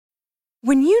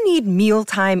When you need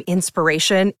mealtime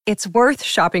inspiration, it's worth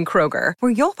shopping Kroger,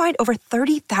 where you'll find over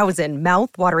 30,000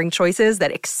 mouth-watering choices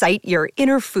that excite your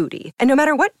inner foodie. And no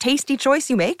matter what tasty choice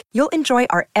you make, you'll enjoy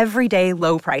our everyday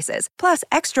low prices, plus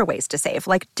extra ways to save,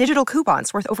 like digital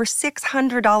coupons worth over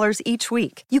 $600 each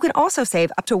week. You can also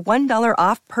save up to $1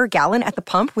 off per gallon at the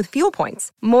pump with fuel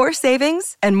points. More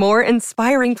savings and more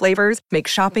inspiring flavors make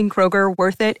shopping Kroger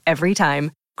worth it every time.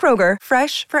 Kroger,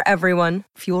 fresh for everyone.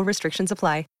 Fuel restrictions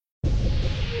apply.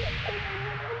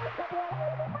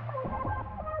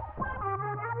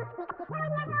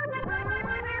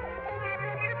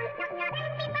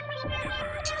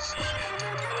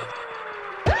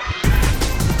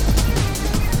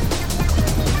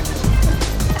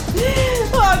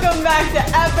 Welcome back to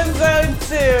episode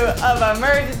 2 of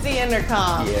Emergency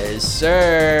Intercom. Yes,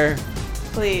 sir.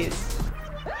 Please.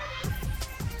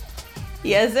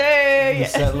 Yes, sir. The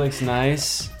set looks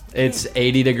nice. It's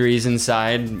 80 degrees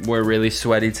inside. We're really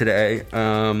sweaty today.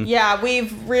 Yeah,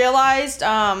 we've realized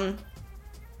The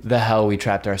hell we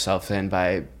trapped ourselves in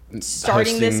by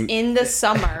starting this in the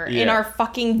summer in our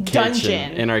fucking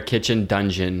dungeon. In our kitchen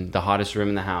dungeon, the hottest room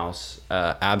in the house.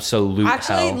 Absolute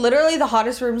Actually, hell. literally the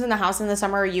hottest rooms in the house in the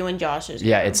summer are you and Josh's.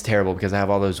 Yeah, it's terrible because I have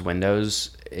all those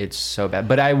windows. It's so bad.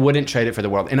 But I wouldn't trade it for the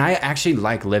world. And I actually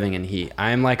like living in heat.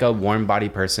 I'm like a warm body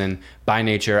person by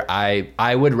nature.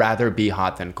 I would rather be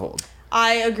hot than cold.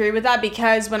 I agree with that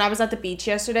because when I was at the beach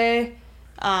yesterday,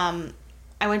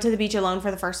 I went to the beach alone for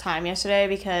the first time yesterday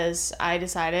because I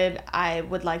decided I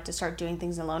would like to start doing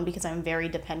things alone because I'm very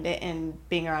dependent in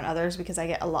being around others because I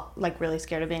get a lot, like, really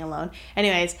scared of being alone.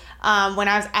 Anyways, when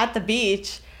I was at the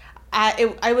beach,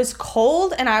 I was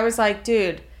cold and I was like,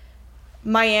 dude,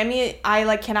 Miami, I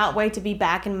like cannot wait to be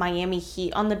back in Miami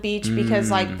heat on the beach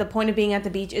because like the point of being at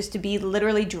the beach is to be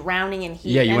literally drowning in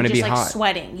heat. Yeah, you want to be like hot.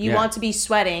 Sweating. You want to be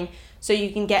sweating so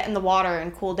you can get in the water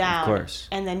and cool down. Of course.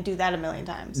 And then do that a million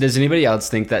times. Does anybody else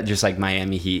think that just like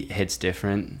Miami heat hits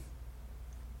different?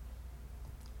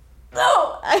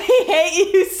 No, I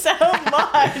hate you so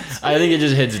much. I think it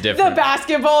just hits different. The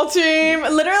basketball team.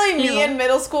 Literally me in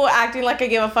middle school acting like I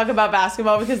gave a fuck about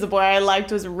basketball because the boy I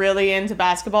liked was really into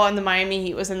basketball and the Miami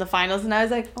Heat was in the finals and I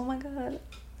was like, oh my God.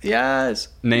 Yes.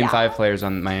 Name 5 players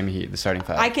on Miami Heat, the starting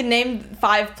 5. I could name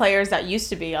 5 players that used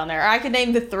to be on there. Or I could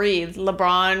name the 3.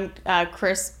 LeBron,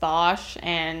 Chris Bosh,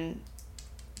 and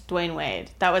Dwayne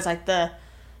Wade. That was like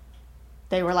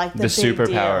they were like the big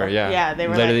superpower, deal. Yeah. Yeah, they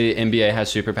were literally NBA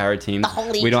has superpower teams.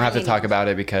 We don't have to talk about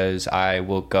it because I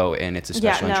will go and it's a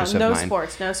special interest of mine.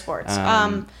 No sports.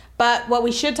 But what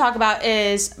we should talk about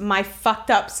is my fucked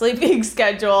up sleeping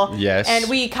schedule. Yes. And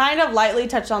we kind of lightly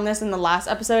touched on this in the last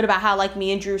episode about how like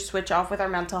me and Drew switch off with our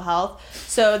mental health.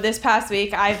 So this past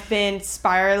week I've been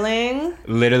spiraling.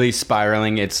 Literally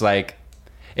spiraling. It's like,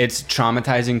 it's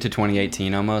traumatizing to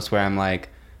 2018 almost, where I'm like,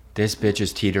 this bitch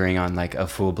is teetering on like a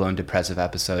full-blown depressive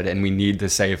episode and we need to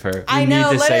save her. I know,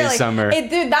 need to literally. save Summer.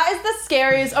 Dude, that is the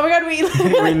scariest. Oh my God, we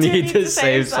literally we need to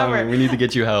save Summer. We need to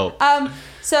get you help.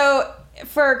 So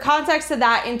for context to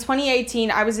that, in 2018,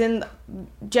 I was in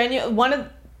one of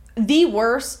the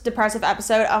worst depressive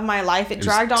episode of my life. It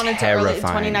dragged on into early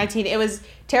 2019. It was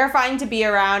terrifying to be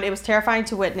around. It was terrifying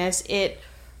to witness. It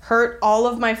hurt all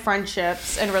of my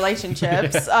friendships and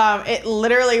relationships. It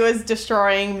literally was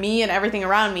destroying me and everything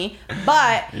around me.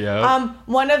 But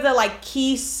one of the like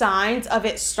key signs of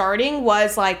it starting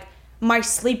was like my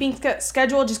sleeping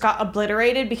schedule just got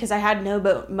obliterated because I had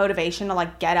no motivation to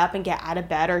like get up and get out of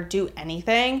bed or do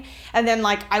anything. And then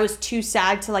like I was too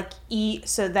sad to like eat.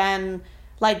 So then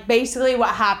like basically what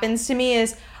happens to me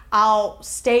is I'll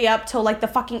stay up till like the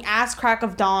fucking ass crack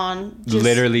of dawn.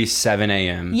 Literally 7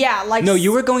 a.m. Yeah, like... No,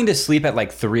 you were going to sleep at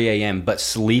like 3 a.m. but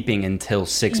sleeping until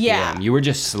 6 p.m. You were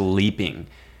just sleeping.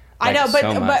 I know,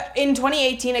 but in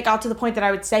 2018, it got to the point that I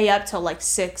would stay up till like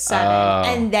 6, 7,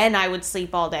 and then I would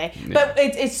sleep all day. Yeah. But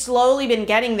it's slowly been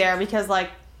getting there because like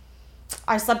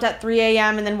I slept at 3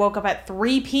 a.m. and then woke up at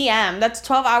 3 p.m. That's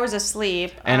 12 hours of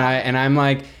sleep. And I'm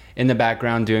like in the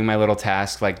background doing my little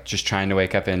task, like just trying to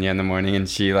wake up Inya in the morning, and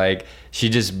she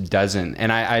just doesn't.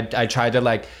 And I tried to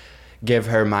like give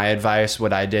her my advice.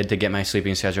 What I did to get my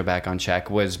sleeping schedule back on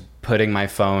check was putting my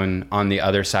phone on the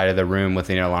other side of the room with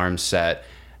an alarm set.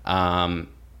 And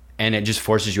and it just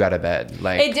forces you out of bed.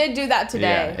 Like it did do that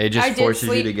today. Yeah, it just forces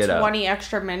you to get up. 20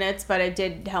 extra minutes, but it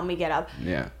did help me get up.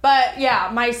 Yeah. But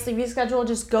yeah, my sleeping schedule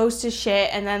just goes to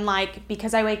shit, and then like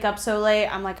because I wake up so late,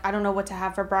 I'm like I don't know what to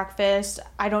have for breakfast.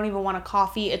 I don't even want a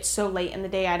coffee. It's so late in the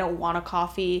day. I don't want a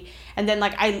coffee, and then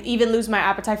like I even lose my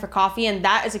appetite for coffee, and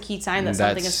that is a key sign that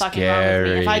something is fucking wrong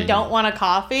with me. If I don't want a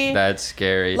coffee, that's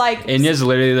scary. Like Inya's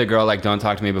literally the girl like don't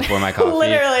talk to me before my coffee.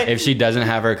 Literally. If she doesn't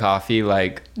have her coffee,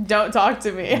 like don't talk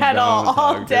to me at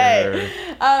all day.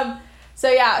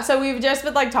 So we've just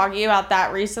been like talking about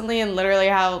that recently, and literally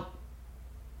how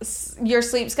your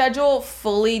sleep schedule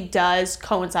fully does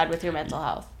coincide with your mental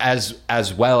health,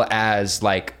 as well as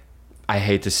like I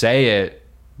hate to say it,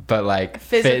 but like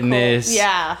fitness,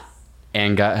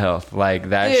 and gut health, like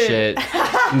that shit.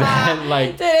 That,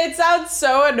 like, dude, it sounds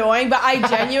so annoying, but I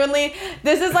genuinely,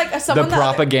 this is like someone the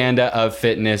propaganda of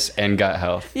fitness and gut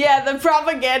health. Yeah, the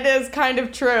propaganda is kind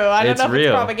of true. I don't know if it's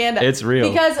propaganda. It's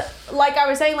real. Because like I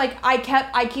was saying, like I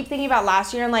keep thinking about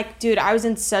last year and like, dude, I was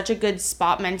in such a good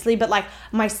spot mentally, but like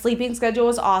my sleeping schedule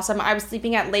was awesome. I was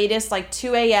sleeping at latest like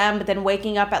 2 a.m., but then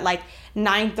waking up at like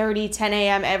 9:30, 10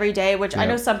 a.m. every day, which I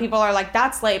know some people are like,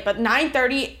 that's late, but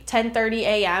 9:30, 10:30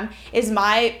 a.m. is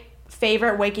my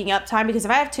favorite waking up time, because if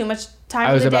I have too much time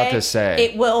I was for the about day, to say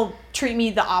it will treat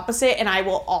me the opposite, and I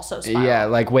will also spiral. Yeah,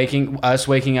 like waking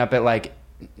up at like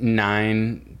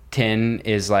 9, 10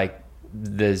 is like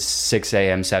the 6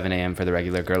 a.m., 7 a.m. for the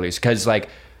regular girlies. Because like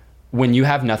when you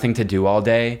have nothing to do all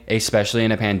day, especially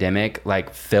in a pandemic,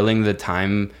 like filling the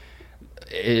time,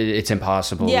 it's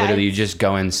impossible. Yeah, literally, you just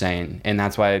go insane. And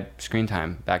that's why screen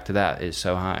time, back to that, is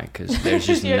so high, because there's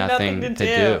just nothing to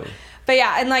do. But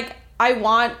yeah, and like I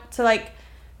want to like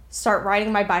start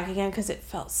riding my bike again, because it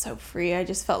felt so free. I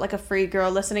just felt like a free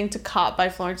girl listening to Cop by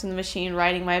Florence and the Machine,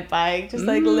 riding my bike, just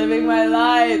like living my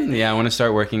life. Yeah, I want to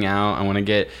start working out. I want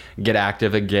to get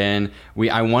active again.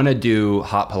 I want to do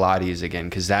hot Pilates again,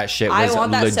 because that shit was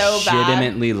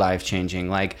legitimately life-changing.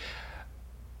 Like,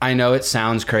 I know it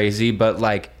sounds crazy, but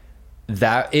like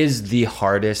that is the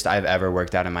hardest I've ever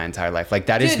worked out in my entire life. Like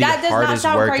that is the hardest workout. Dude, that does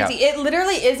not sound crazy. It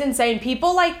literally is insane.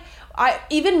 People like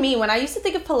even me, when I used to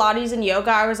think of Pilates and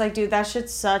yoga, I was like, dude, that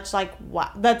shit's such like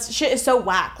that shit is so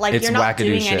whack. Like it's you're not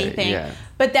doing anything. Yeah.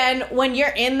 But then when you're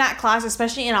in that class,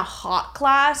 especially in a hot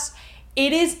class,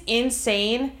 it is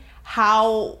insane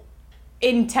how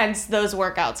intense those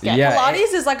workouts get. Yeah,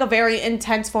 Pilates is like a very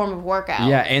intense form of workout.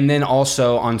 Yeah, and then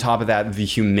also on top of that, the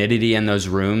humidity in those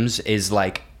rooms is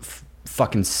like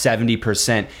fucking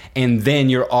 70%, and then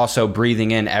you're also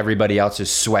breathing in everybody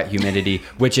else's sweat humidity,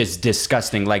 which is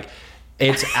disgusting. Like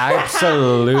it's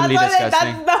absolutely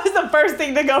disgusting. That was the first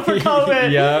thing to go for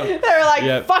COVID. Yeah, they were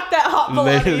like, fuck that hot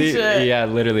Pilates shit. Yeah,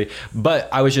 literally. But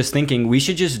I was just thinking we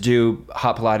should just do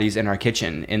hot Pilates in our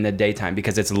kitchen in the daytime,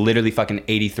 because it's literally fucking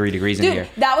 83 degrees in here.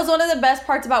 That was one of the best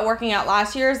parts about working out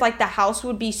last year, is like the house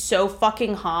would be so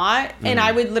fucking hot, and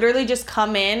I would literally just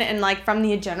come in and like from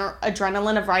the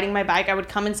adrenaline of riding my bike, I would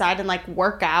come inside and like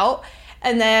work out,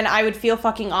 and then I would feel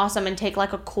fucking awesome and take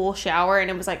like a cool shower, and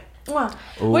it was like,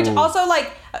 which also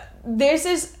like this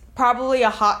is probably a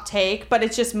hot take, but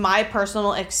it's just my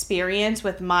personal experience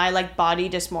with my like body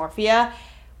dysmorphia.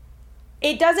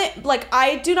 It doesn't like,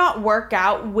 I do not work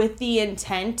out with the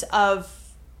intent of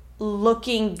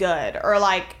looking good or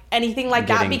like anything like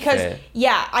that, because fit.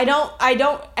 I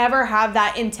don't ever have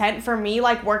that intent. For me,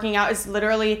 like working out is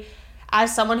literally,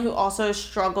 as someone who also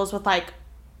struggles with like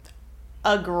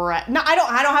I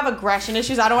don't have aggression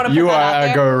issues. I don't want to put that out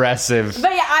there. You are aggressive.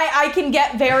 But yeah, I can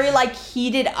get very like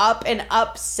heated up and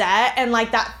upset, and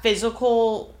like that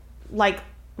physical like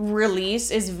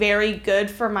release is very good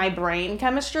for my brain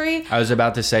chemistry. I was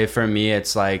about to say, for me,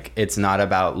 it's like, it's not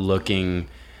about looking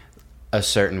a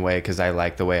certain way because I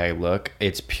like the way I look.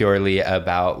 It's purely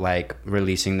about like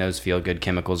releasing those feel good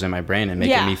chemicals in my brain and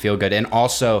making me feel good. And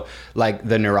also like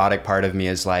the neurotic part of me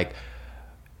is like,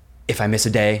 if I miss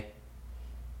a day,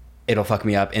 it'll fuck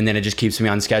me up, and then it just keeps me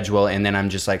on schedule, and then I'm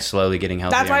just like slowly getting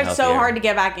healthier. That's why it's so hard to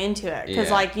get back into it, because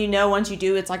like, you know, once you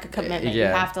do, it's like a commitment. You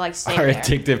have to like stay there. Our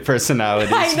addictive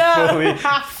personalities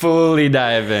fully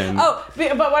dive in. Oh,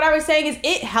 but what I was saying is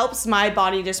it helps my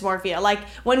body dysmorphia. Like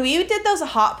when we did those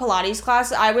hot Pilates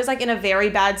classes, I was like in a very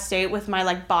bad state with my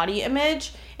like body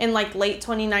image in like late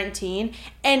 2019,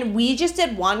 and we just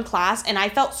did one class, and I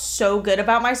felt so good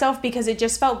about myself, because it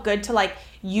just felt good to like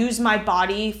use my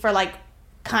body for like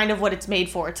kind of what it's made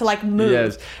for, to like move.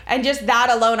 Yes. And just that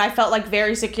alone, I felt like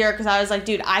very secure, because I was like,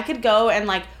 dude, I could go and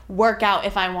like work out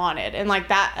if I wanted, and like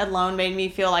that alone made me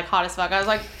feel like hot as fuck. I was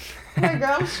like, My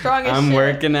girl, I'm strong as I'm shit.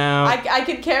 working out. I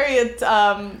could carry a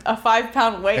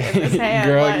 5-pound weight in this hand.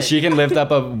 Girl, like. she can lift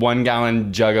up a 1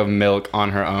 gallon jug of milk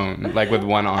on her own, like with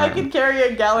one arm. I could carry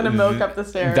a gallon of milk up the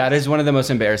stairs. That is one of the most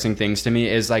embarrassing things to me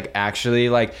is like actually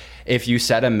like if you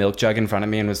set a milk jug in front of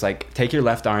me and was like, take your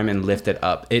left arm and lift it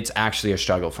up, it's actually a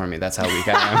struggle for me. That's how weak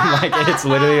I am. Like it's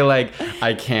literally like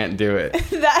I can't do it.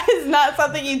 That is not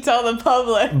something you tell the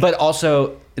public. But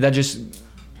also that just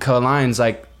co-aligns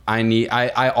like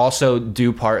I also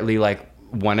do partly like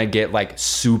want to get like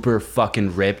super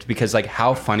fucking ripped because like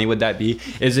how funny would that be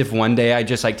is if one day I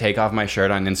just like take off my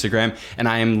shirt on Instagram and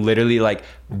I am literally like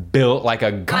built like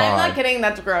a god. I'm not kidding,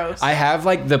 that's gross. I have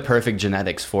like the perfect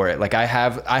genetics for it. Like I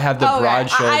have the broad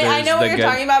shoulders. I know what you're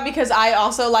talking about because I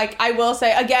also like I will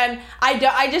say again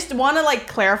I just want to like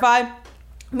clarify,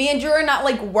 me and Drew are not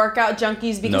like workout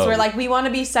junkies because we're like we want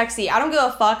to be sexy. I don't give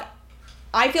a fuck.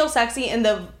 I feel sexy in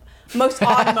the most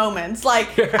odd moments.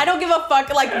 Like I don't give a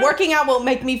fuck. Like working out will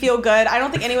make me feel good. I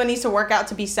don't think anyone needs to work out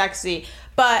to be sexy.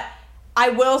 But I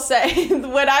will say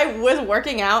when I was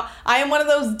working out, I am one of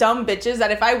those dumb bitches that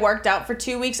if I worked out for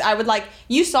 2 weeks, I would like,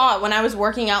 you saw it when I was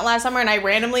working out last summer and I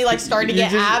randomly like started to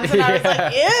get abs and I was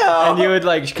like, ew. And you would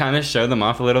like kind of show them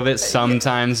off a little bit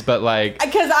sometimes, but like.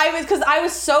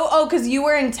 Because you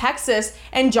were in Texas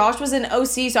and Josh was in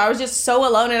OC, so I was just so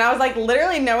alone and I was like,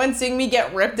 literally no one's seeing me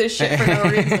get ripped as shit for no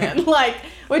reason. Like,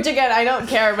 which again, I don't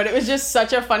care, but it was just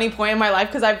such a funny point in my life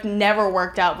because I've never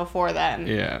worked out before then.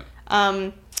 Yeah.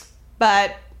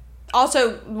 But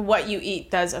also what you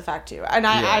eat does affect you. And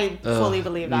I fully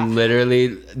believe that.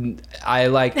 Literally, I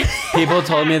like, people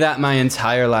told me that my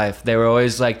entire life. They were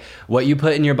always like, what you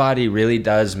put in your body really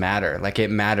does matter. Like,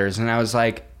 it matters. And I was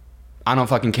like, I don't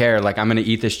fucking care. Like, I'm going to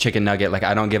eat this chicken nugget. Like,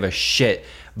 I don't give a shit.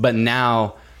 But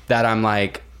now that I'm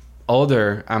like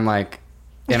older, I'm like,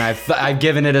 and I've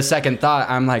given it a second thought.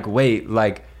 I'm like, wait,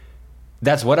 like,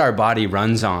 that's what our body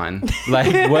runs on.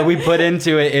 Like, what we put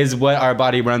into it is what our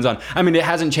body runs on. I mean, it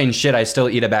hasn't changed shit. I still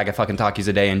eat a bag of fucking Takis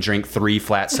a day and drink 3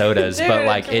 flat sodas. Dude, but,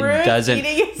 like, it doesn't...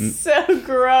 eating is so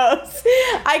gross.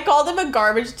 I called him a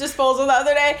garbage disposal the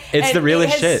other day. It's the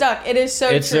realest shit. Stuck. It is so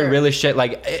true. It's the realest shit.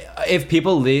 Like, if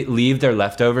people leave their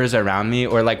leftovers around me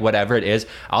or, like, whatever it is,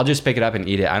 I'll just pick it up and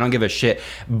eat it. I don't give a shit.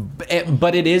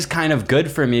 But it is kind of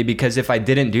good for me because if I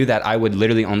didn't do that, I would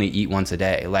literally only eat once a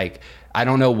day. Like... I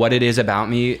don't know what it is about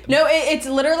me. No, it's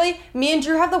literally, me and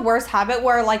Drew have the worst habit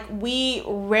where, like, we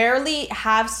rarely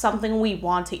have something we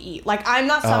want to eat. Like, I'm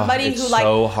not somebody who, like... It's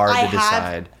so hard to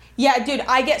decide. Yeah, dude,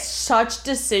 I get such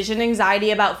decision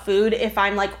anxiety about food if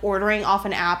I'm, like, ordering off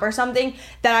an app or something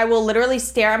that I will literally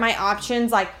stare at my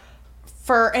options, like,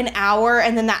 for an hour,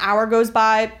 and then the hour goes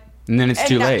by. And then it's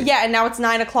too late. Yeah, and now it's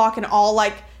 9 o'clock, and all,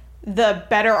 like... the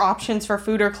better options for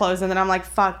food are closed, and then I'm like,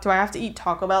 fuck, do I have to eat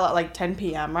Taco Bell at like 10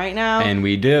 p.m. right now? And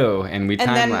we do, and we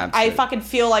time lapse. I fucking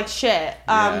feel like shit.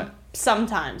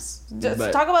 Sometimes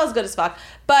Taco Bell is good as fuck,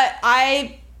 but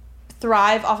I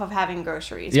thrive off of having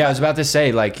groceries. Yeah, I was about to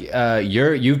say, like,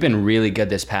 you've been really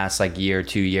good this past like year,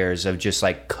 2 years of just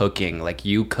like cooking. Like,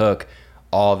 you cook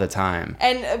all the time.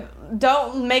 And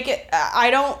don't make it. I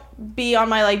don't be on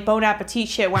my like Bon Appetit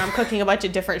shit where I'm cooking a bunch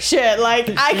of different shit. Like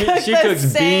I cook she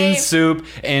cooks bean soup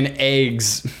and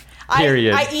eggs.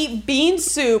 Period. I eat bean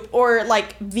soup or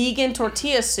like vegan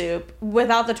tortilla soup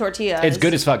without the tortillas. It's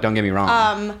good as fuck. Don't get me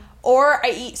wrong. Or I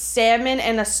eat salmon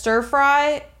and a stir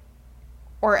fry.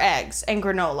 Or eggs and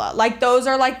granola. Like those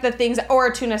are like the things, or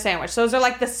a tuna sandwich. Those are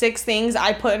like the 6 things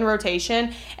I put in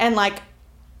rotation and like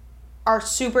are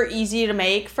super easy to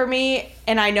make for me,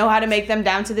 and I know how to make them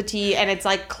down to the T, and it's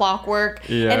like clockwork.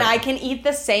 Yeah. And I can eat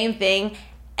the same thing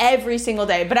every single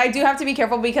day. But I do have to be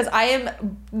careful because I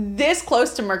am this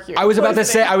close to mercury. I was about to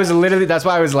say, that's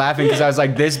why I was laughing, because I was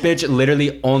like, this bitch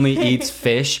literally only eats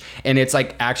fish, and it's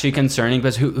like actually concerning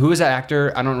because who is that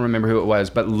actor? I don't remember who it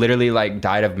was, but literally like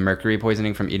died of mercury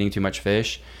poisoning from eating too much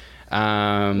fish.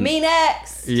 Me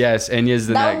next. Yes, Enya's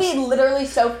the next. That would be literally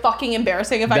so fucking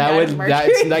embarrassing if I died of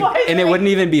mercury. Like, and it wouldn't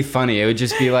even be funny. It would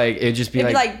just be like, it'd be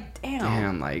like,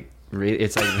 damn, like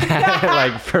it's like that,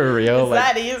 like for real. Is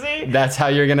like, that easy? That's how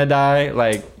you're gonna die.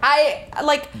 Like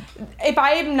if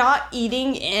I am not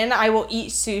eating in, I will eat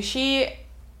sushi,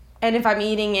 and if I'm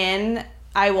eating in,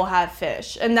 I will have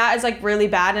fish, and that is like really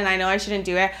bad. And I know I shouldn't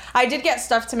do it. I did get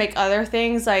stuff to make other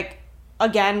things like.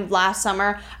 Again, last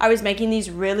summer, I was making these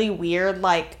really weird,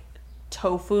 like,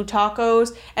 tofu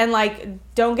tacos. And, like,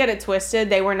 don't get it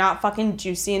twisted. They were not fucking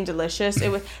juicy and delicious.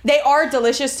 They are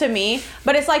delicious to me.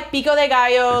 But it's like pico de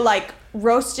gallo, like,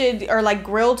 roasted or, like,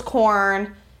 grilled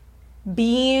corn,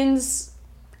 beans,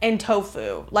 and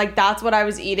tofu. Like, that's what I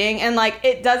was eating. And, like,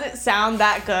 it doesn't sound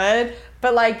that good.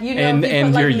 But like, you know, and if you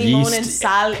put like limon yeast and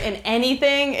sal in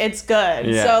anything, it's good.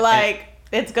 Yeah. So like,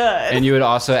 it's good. And you would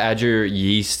also add your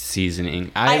yeast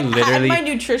seasoning. I literally add my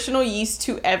nutritional yeast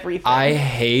to everything. I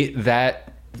hate that.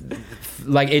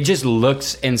 Like, it just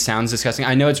looks and sounds disgusting.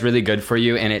 I know it's really good for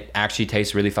you and it actually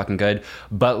tastes really fucking good,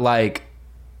 but like,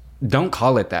 don't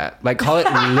call it that. Like, call it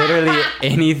literally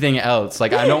anything else.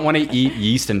 Like, I don't want to eat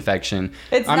yeast infection.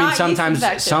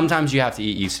 Sometimes you have to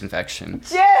eat yeast infection.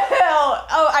 Jill!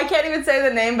 Oh, I can't even say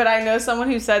the name, but I know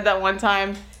someone who said that one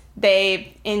time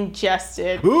they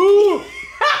ingested. Ooh!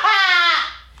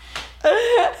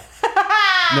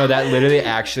 No, that literally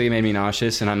actually made me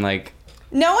nauseous, and I'm like...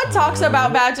 No one talks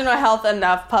about vaginal health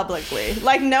enough publicly.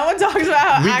 Like, no one talks about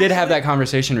how we did have that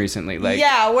conversation recently. Like,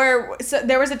 yeah,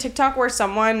 there was a TikTok where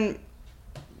someone,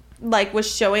 like,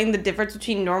 was showing the difference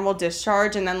between normal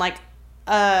discharge and then, like,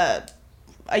 a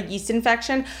yeast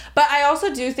infection. But I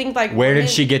also do think, like... Where did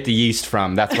she get the yeast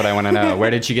from? That's what I want to know.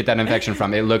 Where did she get that infection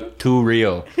from? It looked too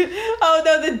real. Oh,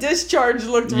 no, the discharge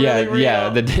looked really real. Yeah,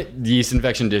 the yeast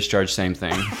infection discharge, same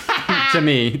thing. to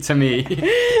me. Dude,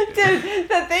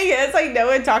 the thing is, like, no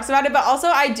one talks about it, but also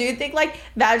I do think, like,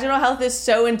 vaginal health is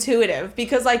so intuitive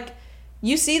because, like,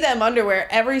 you see them underwear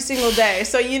every single day,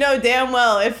 so you know damn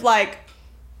well if, like...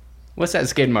 What's that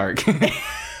skid mark? I'm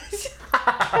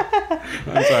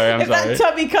sorry. That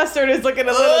tubby custard is looking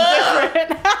a little different.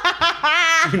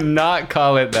 Do not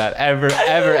call it that ever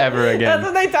again. That's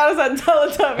what they taught us on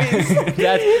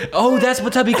Teletubbies. That's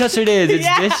what tubby custard is. It's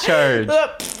discharge.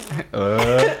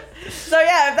 So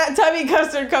yeah, if that tubby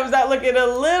custard comes out looking a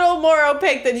little more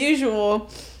opaque than usual,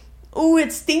 ooh,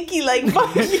 it's stinky like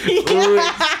monkey. Even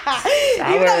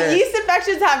though yeast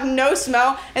infections have no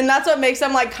smell, and that's what makes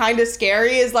them like kind of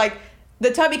scary, is like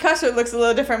the tubby custard looks a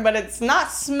little different, but it's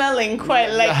not smelling quite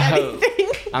like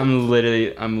anything. I'm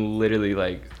literally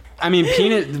like, I mean,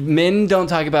 men don't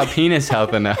talk about penis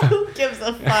health enough. Who gives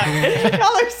a fuck? Y'all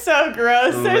are so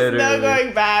gross. There's no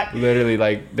going back. Literally,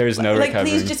 like, there's no recovering.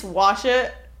 Please just wash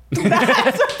it.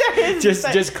 That's what there is.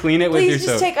 Just clean it with your soap. Please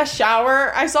just take a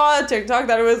shower. I saw a TikTok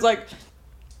that it was like,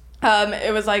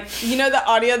 you know the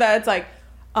audio that it's like,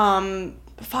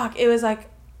 it was like,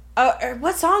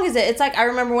 what song is it? It's like, I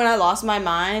remember when I lost my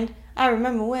mind. I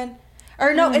remember when.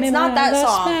 Or no, it's not that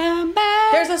song.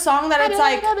 There's a song that it's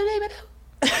like,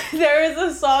 there is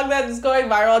a song that's going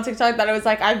viral on TikTok that it was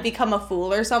like, I've become a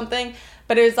fool or something.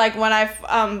 But it was like when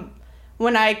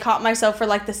I caught myself for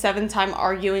like the 7th time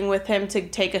arguing with him to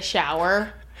take a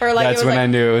shower. Or like, that's when I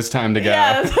knew it was time to go.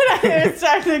 Yeah, that's when I knew it was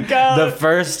time to go. The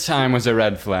first time was a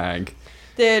red flag.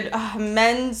 Dude,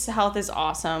 men's health is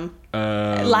awesome.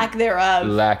 Lack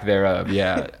thereof,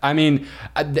 yeah. I mean,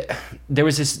 there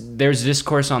was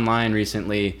discourse online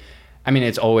recently. I mean,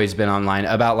 it's always been online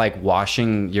about like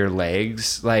washing your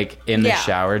legs like in the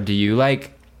shower. Do you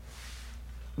like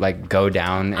go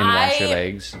down and wash your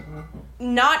legs?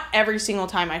 Not every single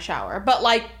time I shower, but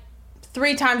like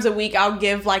 3 times a week I'll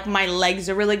give like my legs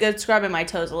a really good scrub and my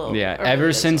toes a little. Yeah,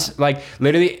 ever since like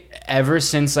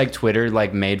Twitter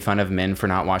like made fun of men for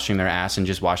not washing their ass and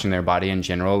just washing their body in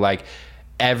general, like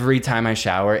every time I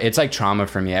shower, it's like trauma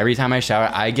for me. Every time I shower,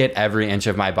 I get every inch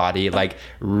of my body like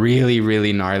really,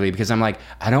 really gnarly because I'm like,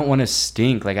 I don't want to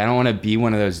stink. Like, I don't want to be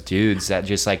one of those dudes that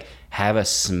just like have a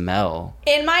smell.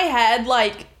 In my head,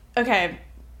 like, okay,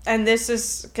 and this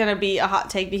is gonna be a hot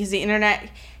take because the internet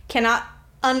cannot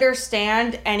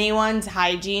understand anyone's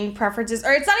hygiene preferences,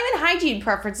 or it's not even hygiene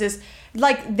preferences.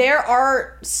 Like, there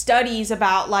are studies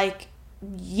about like,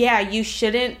 yeah, you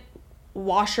shouldn't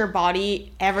wash your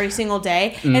body every single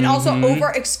day, and also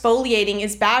over exfoliating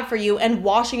is bad for you, and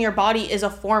washing your body is a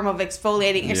form of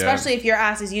exfoliating, especially if your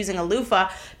ass is using a loofah,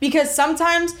 because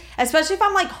sometimes, especially if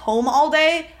I'm like home all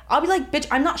day, I'll be like, bitch,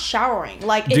 I'm not showering.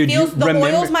 Like, it feels, the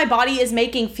oils my body is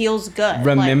making feels good.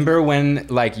 Remember when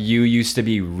like you used to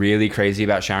be really crazy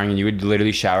about showering and you would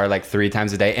literally shower like 3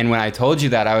 times a day, and when I told you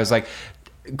that, I was like,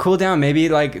 cool down, maybe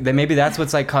that's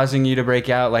what's like causing you to break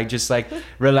out, like just like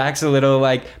relax a little,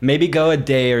 like maybe go a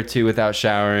day or 2 without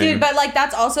showering. Dude, but like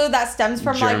that stems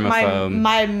from like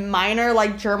my minor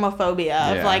like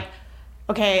germophobia of like,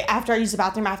 okay, after I use the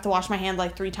bathroom, I have to wash my hand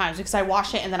like 3 times because I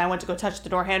wash it and then I went to go touch the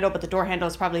door handle, but the door handle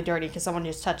is probably dirty because someone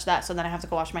just touched that, so then I have to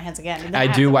go wash my hands again. And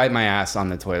I do wipe my ass on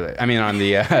the toilet. I mean, on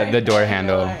the door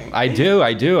handle. I do.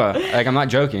 Like, I'm not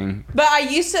joking. But I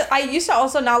used to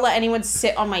also not let anyone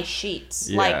sit on my sheets.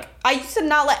 Yeah. Like, I used to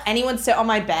not let anyone sit on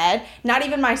my bed, not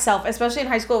even myself, especially in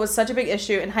high school. It was such a big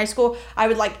issue. In high school, I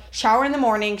would like shower in the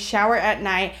morning, shower at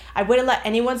night. I wouldn't let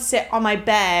anyone sit on my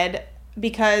bed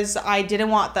because I didn't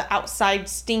want the outside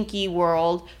stinky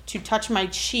world to touch my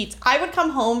sheets. I would come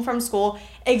home from school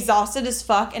exhausted as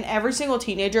fuck, and every single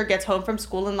teenager gets home from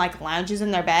school and like lounges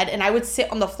in their bed, and I would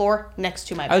sit on the floor next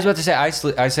to my bed. I was about to say I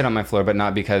sit on my floor, but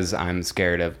not because I'm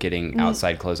scared of getting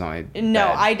outside clothes on my bed. No,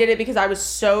 I did it because I was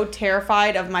so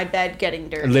terrified of my bed getting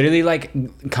dirty. Literally, like,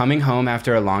 coming home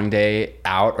after a long day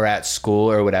out or at school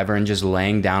or whatever and just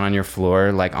laying down on your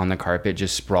floor, like on the carpet,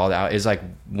 just sprawled out, is like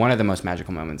one of the most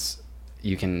magical moments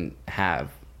you can have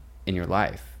in your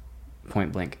life.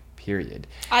 Point blank. Period.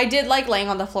 I did like laying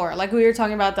on the floor, like we were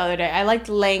talking about the other day. I liked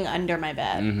laying under my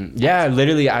bed. Mm-hmm. Yeah,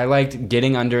 literally, I liked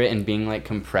getting under it and being like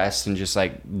compressed and just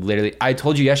like literally. I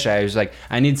told you yesterday, I was like,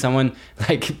 I need someone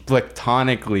like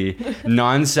platonically,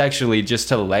 non-sexually, just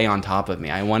to lay on top of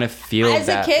me. I want to feel. As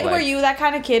that, a kid, like, were you that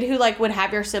kind of kid who like would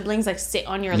have your siblings like sit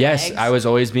on your legs? Yes, I was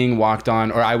always being walked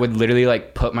on, or I would literally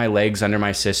like put my legs under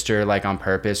my sister like on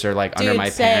purpose, or like under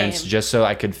my parents, just so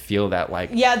I could feel that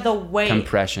like the weight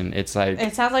compression. It's like,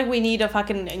 it sounds like we need a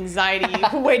fucking anxiety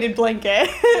weighted blanket.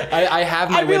 I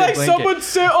have my weighted blanket. I'd be like, someone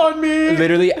sit on me.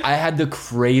 Literally, I had the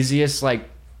craziest like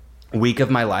week of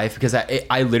my life because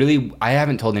I literally, I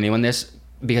haven't told anyone this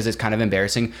because it's kind of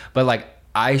embarrassing, but like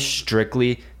I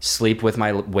strictly sleep with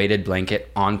my weighted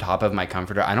blanket on top of my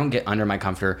comforter. I don't get under my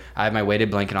comforter. I have my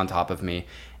weighted blanket on top of me.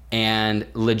 And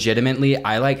legitimately,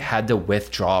 I like had to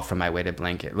withdraw from my weighted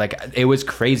blanket. Like, it was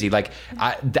crazy. Like,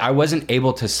 I wasn't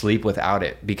able to sleep without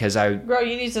it because Bro,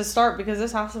 you need to start because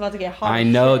this house is about to get hot. I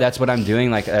know, that's what I'm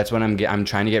doing. Like, that's what I'm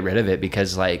trying to get rid of it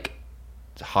because like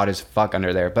it's hot as fuck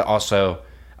under there. But also,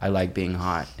 I like being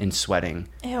hot and sweating.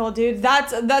 Ew, dude.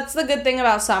 That's the good thing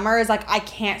about summer is like I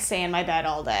can't stay in my bed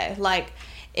all day. Like,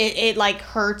 It like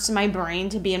hurts my brain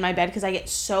to be in my bed because I get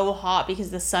so hot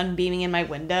because the sun beaming in my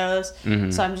windows. Mm-hmm.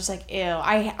 So I'm just like, ew.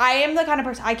 I am the kind of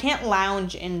person, I can't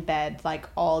lounge in bed like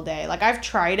all day. Like I've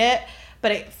tried it,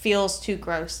 but it feels too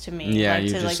gross to me. Yeah, like,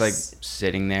 you're just like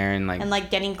sitting there and like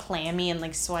getting clammy and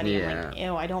like sweaty. Yeah. I'm like,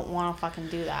 ew, I don't want to fucking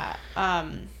do that.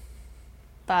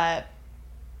 But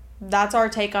that's our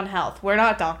take on health. We're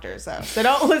not doctors though, so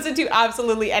don't listen to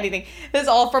absolutely anything. This is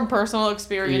all from personal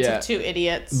experience of two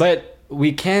idiots. But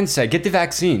we can say, get the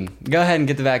vaccine. Go ahead and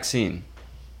get the vaccine.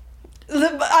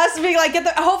 Us being like,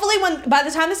 hopefully by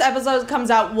the time this episode comes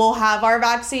out, we'll have our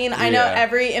vaccine. I know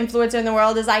every influencer in the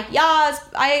world is like, yes,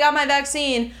 I got my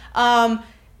vaccine.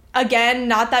 Again,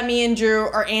 not that me and Drew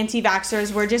are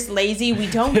anti-vaxxers. We're just lazy. We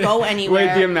don't go anywhere.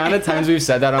 Wait, the amount of times we've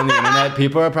said that on the internet,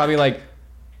 people are probably like,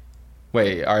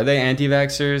 wait, are they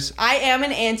anti-vaxxers? I am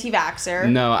an anti-vaxxer.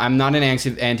 No, I'm not an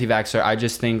anti-vaxxer. I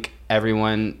just think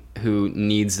everyone who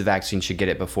needs the vaccine should get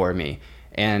it before me.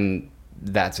 And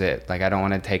that's it. Like, I don't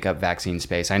want to take up vaccine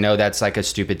space. I know that's like a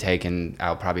stupid take and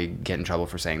I'll probably get in trouble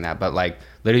for saying that. But like,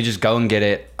 literally just go and get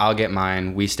it. I'll get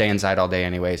mine. We stay inside all day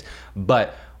anyways.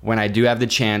 But when I do have the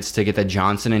chance to get the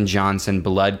Johnson & Johnson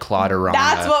blood clotterona.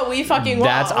 That's what we fucking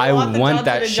want. I want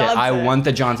that shit. I want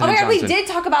the Johnson & Johnson. We did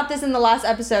talk about this in the last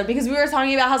episode because we were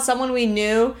talking about how someone we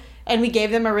knew and we gave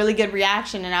them a really good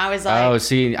reaction and I was like... Oh,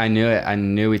 see, I knew it. I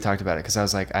knew we talked about it because I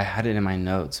was like, I had it in my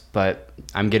notes, but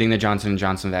I'm getting the Johnson &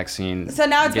 Johnson vaccine. So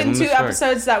now it's been 2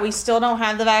 episodes that we still don't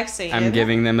have the vaccine. I'm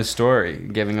giving them a story.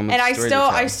 And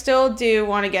I still do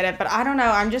want to get it, but I don't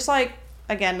know. I'm just like,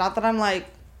 again, not that I'm like...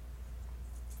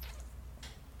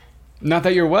 Not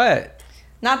that you're what?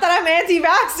 Not that I'm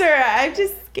anti-vaxxer. I'm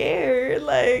just scared.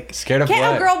 Like, scared of can't what?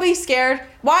 Can't a girl be scared?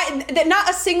 Why? Not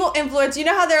a single influencer. You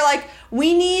know how they're like,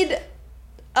 we need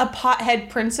a pothead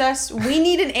princess. We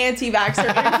need an anti-vaxxer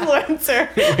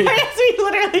influencer. There's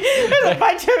a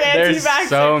bunch of anti-vaxxers. There's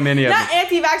so many of them. Not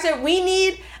anti-vaxxer. We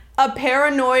need a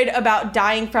paranoid about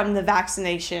dying from the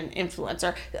vaccination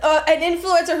influencer. An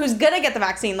influencer who's gonna get the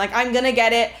vaccine. Like, I'm gonna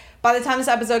get it. By the time this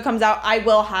episode comes out, I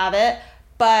will have it.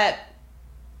 But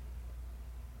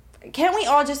can't we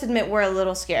all just admit we're a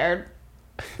little scared?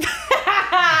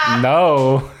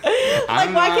 No.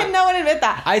 Like, why can no one admit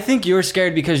that? I think you're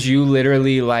scared because you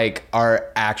literally, like,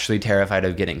 are actually terrified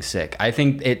of getting sick. I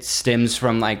think it stems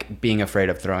from, like, being afraid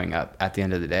of throwing up at the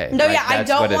end of the day. No, like, yeah, I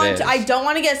don't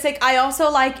want to get sick. I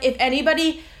also, like, if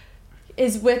anybody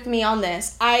is with me on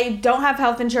this, I don't have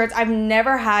health insurance. I've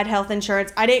never had health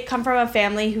insurance. I didn't come from a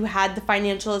family who had the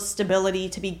financial stability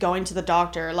to be going to the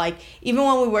doctor. Like, even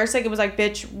when we were sick, it was like,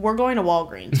 bitch, we're going to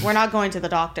Walgreens. We're not going to the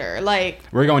doctor. Like,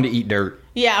 we're going to eat dirt.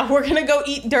 Yeah, we're going to go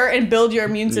eat dirt and build your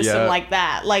immune system like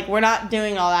that. Like, we're not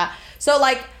doing all that. So,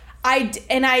 like,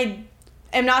 I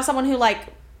am not someone who, like,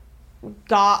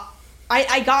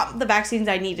 I got the vaccines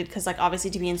I needed because, like,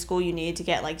 obviously to be in school, you needed to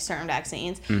get, like, certain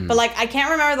vaccines. Mm-hmm. But, like, I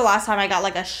can't remember the last time I got,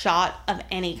 like, a shot of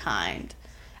any kind.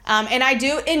 And I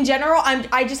do, in general,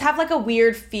 I just have like a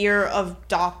weird fear of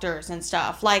doctors and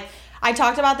stuff. Like, I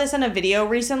talked about this in a video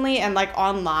recently and like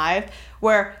on live,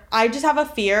 where I just have a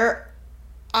fear.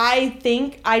 I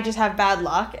think I just have bad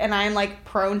luck, and I'm like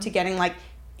prone to getting like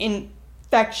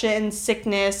infection,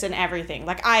 sickness, and everything.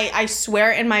 Like, I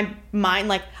swear in my mind,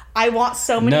 like, I want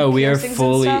so many piercings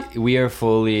and stuff. We are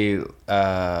fully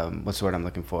what's the word I'm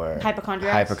looking for?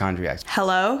 Hypochondriacs.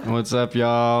 Hello. What's up,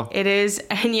 y'all? It is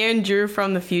Enya and Drew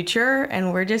from the future,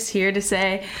 and we're just here to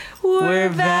say we're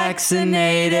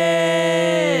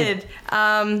vaccinated.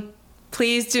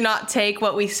 Please do not take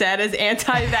what we said as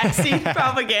anti-vaccine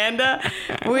propaganda.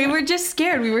 We were just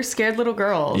scared. We were scared little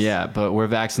girls. Yeah, but we're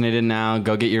vaccinated now.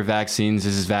 Go get your vaccines.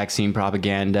 This is vaccine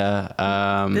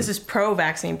propaganda. This is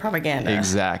pro-vaccine propaganda.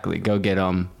 Exactly. Go get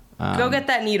them. Go get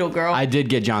that needle, girl. I did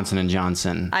get Johnson &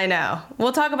 Johnson. I know.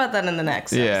 We'll talk about that in the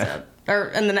next episode. Or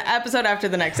in the episode after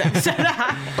the next episode.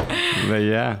 But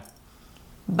yeah.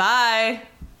 Bye.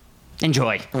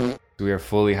 Enjoy. We are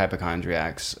fully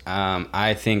hypochondriacs.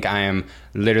 I think I am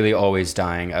literally always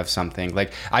dying of something.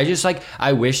 Like,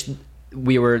 I wish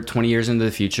we were 20 years into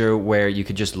the future where you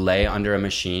could just lay under a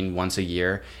machine once a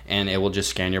year and it will just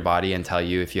scan your body and tell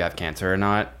you if you have cancer or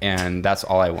not. And that's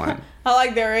all I want. I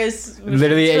like there is.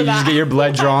 Literally, you just get your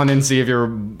blood drawn and see if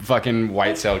your fucking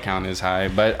white cell count is high.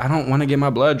 But I don't want to get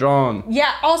my blood drawn.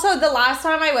 Yeah, also, the last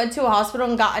time I went to a hospital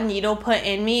and got a needle put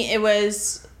in me, it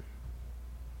was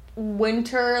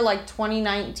winter like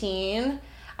 2019.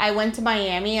 I went to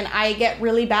Miami and I get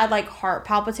really bad like heart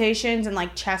palpitations and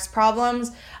like chest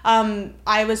problems.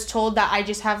 I was told that I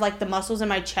just have like the muscles in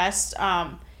my chest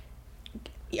are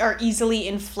easily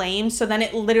inflamed, so then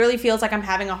it literally feels like I'm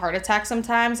having a heart attack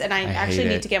sometimes, and I actually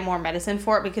need to get more medicine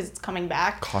for it because it's coming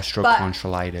back.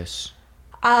 Costochondritis.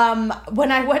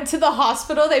 When I went to the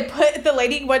hospital, the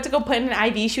lady went to go put in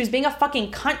an IV. She was being a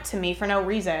fucking cunt to me for no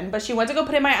reason, but she went to go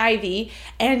put in my IV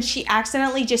and she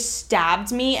accidentally just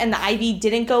stabbed me and the IV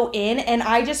didn't go in, and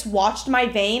I just watched my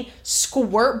vein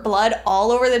squirt blood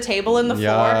all over the table and the floor.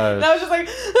 And I was just like,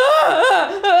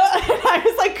 and I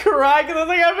was like crying because I was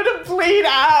like, I'm gonna bleed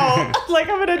out. Like,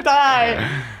 I'm gonna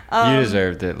die. You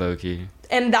deserved it, Loki.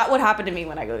 And that would happen to me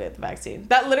when I go get the vaccine.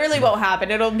 That literally won't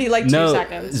happen. It'll be like 2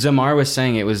 seconds. Zamar was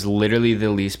saying it was literally the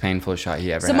least painful shot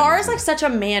he ever had. Zamar is like such a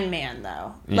man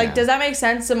though. Yeah. Like, does that make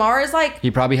sense? Zamar is like...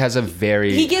 He probably has a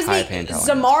very high pain tolerance.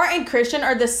 Zamar and Christian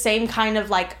are the same kind of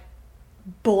like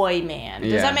boy man.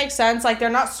 Does that make sense? Like, they're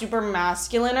not super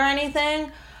masculine or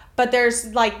anything, but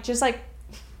there's like, just like,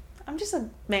 I'm just a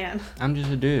man. I'm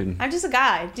just a dude. I'm just a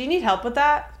guy. Do you need help with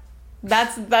that?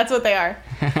 That's what they are.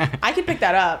 I can pick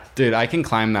that up. Dude, I can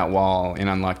climb that wall and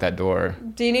unlock that door.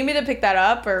 Do you need me to pick that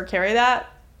up or carry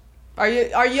that? Are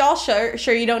you all sure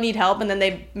you don't need help, and then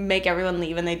they make everyone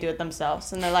leave and they do it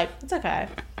themselves and they're like, it's okay.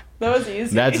 That was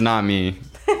easy. That's not me.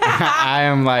 I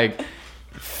am like,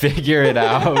 figure it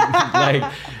out.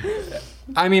 Like,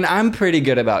 I mean, I'm pretty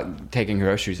good about taking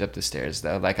groceries up the stairs,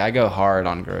 though. Like, I go hard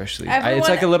on groceries. It's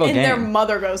like a little game. Their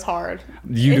mother goes hard.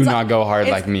 You do not go hard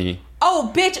like me.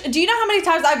 Oh, bitch, do you know how many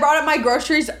times I brought up my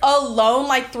groceries alone,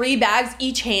 like 3 bags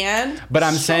each hand? But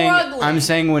I'm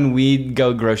saying when we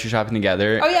go grocery shopping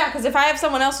together. Oh, yeah, because if I have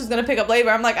someone else who's going to pick up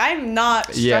labor, I'm like, I'm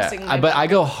not stressing. Yeah, but I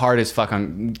go hard as fuck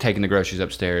on taking the groceries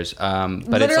upstairs. But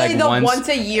literally it's like once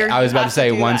a year. I was about to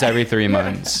say once every 3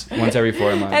 months. Once every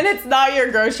 4 months. And it's not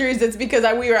your groceries. It's because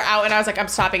we were out and I was like, I'm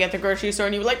stopping at the grocery store.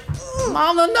 And you were like,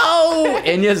 Mama, no.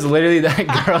 Enya's literally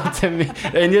that girl to me.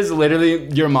 Enya's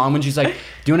literally your mom when she's like,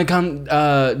 do you want to come,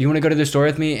 do you want to go to the store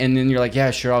with me? And then you're like, yeah,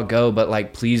 sure, I'll go. But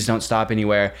like, please don't stop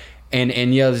anywhere. And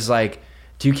Enya's like,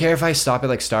 do you care if I stop at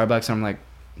like Starbucks? And I'm like,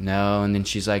 no. And then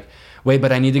she's like, wait,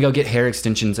 but I need to go get hair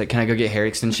extensions. Like, can I go get hair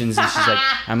extensions? And she's like,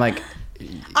 I'm like,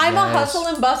 yes. I'm a hustle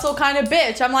and bustle kind of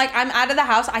bitch. I'm like, I'm out of the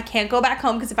house. I can't go back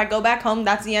home because if I go back home,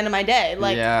 that's the end of my day.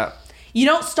 Like, you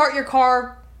don't start your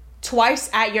car twice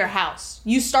at your house.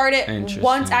 You start it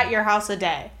once at your house a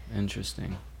day.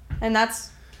 Interesting. And that's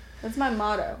my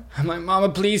motto. I'm like, Mama,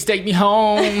 please take me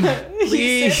home. Please.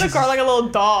 You sit in the car like a little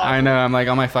dog. I know. I'm like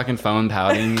on my fucking phone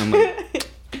pouting. I'm like,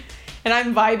 and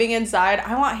I'm vibing inside.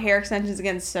 I want hair extensions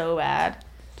again so bad.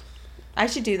 I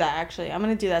should do that, actually. I'm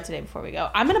going to do that today before we go.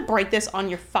 I'm going to break this on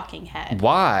your fucking head.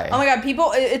 Why? Oh my God.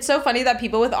 It's so funny that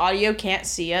people with audio can't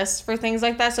see us for things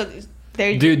like that. So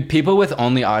dude, people with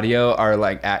only audio are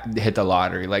like hit the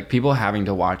lottery. Like, people having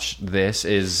to watch this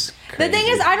is crazy. The thing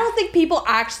is, I don't think people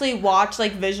actually watch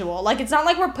like visual. Like, it's not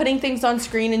like we're putting things on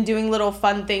screen and doing little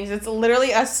fun things. It's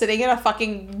literally us sitting in a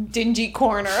fucking dingy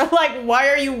corner. Like, why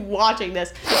are you watching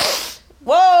this?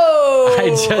 Whoa! I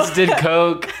just did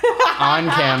coke on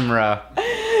camera.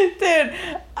 Dude,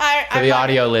 For the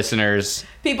audio listeners.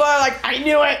 People are like, I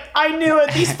knew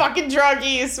it, these fucking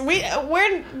druggies.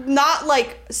 We're not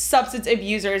like substance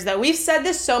abusers though. We've said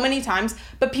this so many times,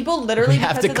 but people literally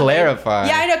have to clarify.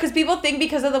 Yeah, I know, because people think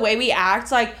because of the way we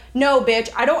act, like, no, bitch,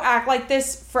 I don't act like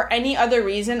this for any other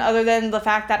reason other than the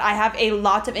fact that I have a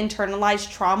lot of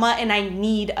internalized trauma and I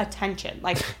need attention.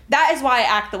 Like, that is why I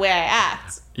act the way I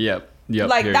act. Yep.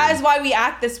 Like, that is why we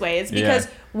act this way. It's because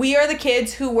we are the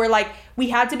kids who were like, we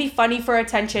had to be funny for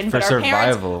attention, but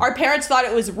our parents thought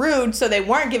it was rude, so they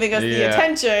weren't giving us the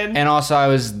attention. And also, I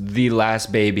was the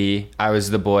last baby. I was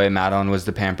the boy. Madeline was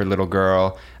the pampered little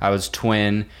girl. I was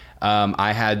twin.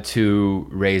 I had to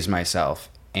raise myself,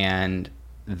 and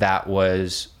that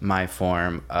was my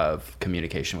form of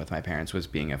communication with my parents, was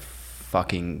being a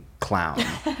fucking clown.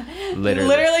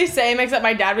 Literally same, except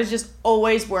my dad was just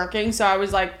always working, so I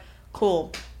was like,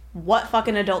 cool, what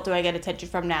fucking adult do I get attention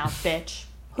from now, bitch?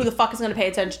 Who the fuck is going to pay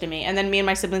attention to me? And then me and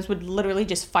my siblings would literally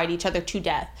just fight each other to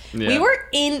death. Yeah. We were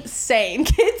insane.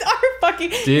 Kids are fucking...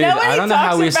 Dude, I don't know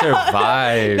how we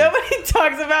survived. Nobody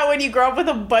talks about when you grow up with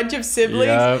a bunch of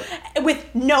siblings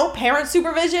with no parent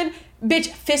supervision. Bitch,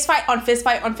 fist fight on fist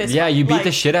fight on fist fight. Yeah, you beat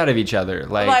the shit out of each other.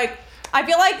 Like, I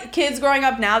feel like kids growing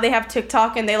up now, they have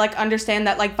TikTok and they like understand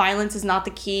that like violence is not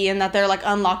the key and that they're like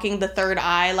unlocking the third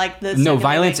eye. Like no,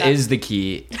 violence is the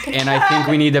key, and I think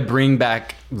we need to bring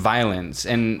back violence.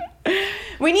 And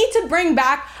we need to bring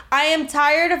back. I am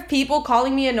tired of people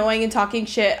calling me annoying and talking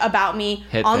shit about me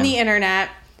the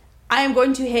internet. I am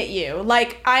going to hit you.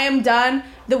 Like, I am done.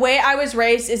 The way I was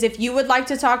raised is if you would like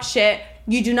to talk shit,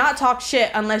 you do not talk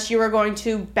shit unless you are going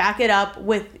to back it up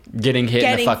with getting hit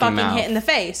in the fucking mouth. Hit in the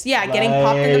face. Yeah, getting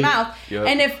popped in the mouth. Yep.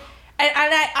 And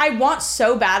I want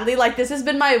so badly, like, this has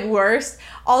been my worst.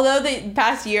 Although the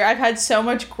past year I've had so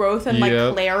much growth and like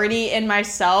clarity in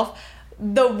myself,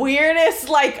 the weirdest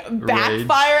like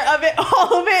backfire of it,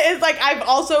 all of it, is like I've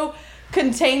also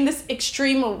contained this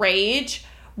extreme rage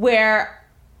where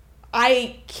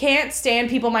I can't stand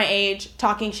people my age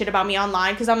talking shit about me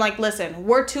online, because I'm like, listen,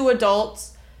 we're two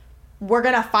adults, we're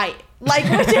gonna fight. Like,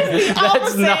 which is the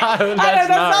opposite. That's not the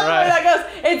way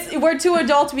that goes. We're two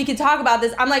adults, we can talk about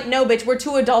this. I'm like, no, bitch, we're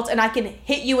two adults and I can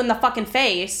hit you in the fucking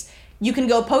face. You can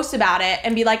go post about it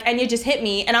and be like, Enya just hit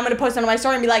me, and I'm gonna post it on my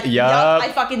story and be like, yup,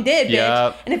 I fucking did,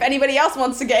 bitch. And if anybody else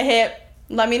wants to get hit,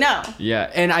 let me know.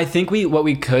 Yeah, and I think what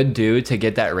we could do to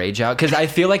get that rage out, because I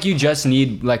feel like you just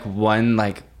need like one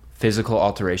like physical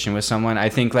alteration with someone. I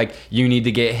think like you need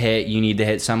to get hit, you need to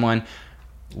hit someone.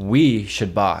 We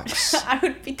should box. I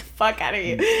would beat the fuck out of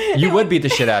you. You would beat the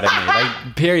shit out of me,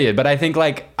 like, period. But I think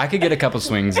like I could get a couple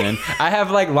swings in. I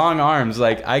have like long arms,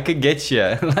 like I could get you.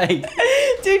 Like,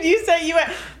 dude, you said you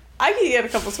went. I could get a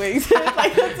couple swings.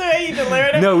 Like, that's the way you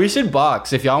delivered it. No, we should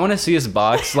box. If y'all want to see us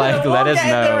box, like, let us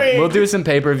know. We'll do some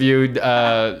pay-per-view.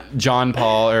 John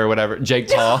Paul or whatever, Jake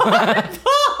Paul.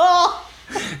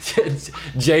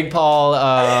 Jake Paul.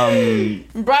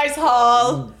 Bryce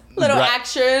Hall. A little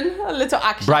action.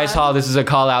 Bryce Hall, this is a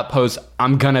call out post.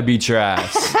 I'm gonna beat your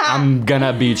ass. I'm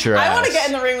gonna beat your ass. I want to get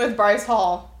in the ring with Bryce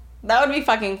Hall. That would be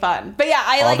fucking fun. But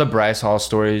yeah, all the Bryce Hall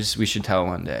stories we should tell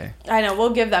one day. I know, we'll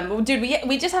give them. Dude,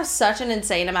 we just have such an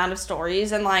insane amount of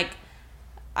stories, and like,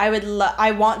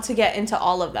 I want to get into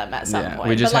all of them at some point.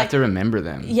 We just have to remember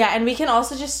them. Yeah, and we can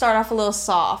also just start off a little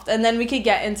soft, and then we could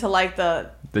get into like the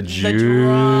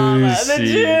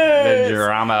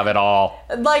drama of it all.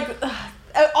 Like,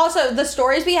 also the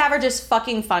stories we have are just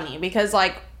fucking funny because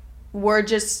like we're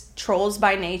just trolls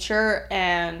by nature,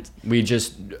 and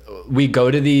we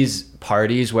go to these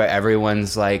parties where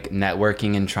everyone's like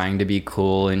networking and trying to be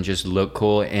cool and just look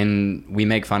cool, and we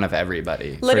make fun of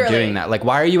everybody for doing that. Like,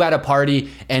 why are you at a party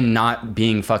and not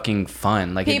being fucking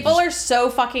fun? Like, people are so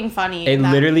fucking funny.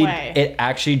 It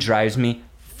actually drives me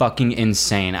fucking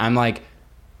insane. I'm like,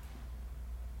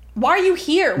 why are you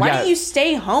here? Why don't you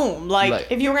stay home? Like,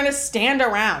 if you were gonna stand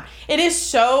around, it is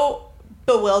so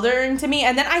bewildering to me.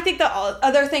 And then I think the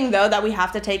other thing though that we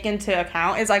have to take into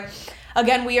account is like,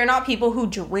 again, we are not people who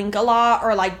drink a lot,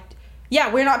 or like,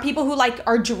 we're not people who like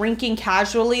are drinking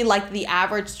casually like the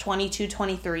average 22,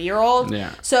 23-year-old.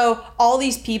 Yeah. So all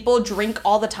these people drink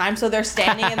all the time, so they're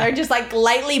standing and they're just like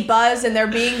lightly buzzed and they're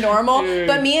being normal. Dude.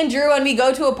 But me and Drew, when we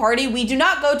go to a party, we do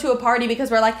not go to a party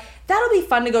because we're like, that'll be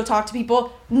fun to go talk to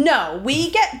people. No,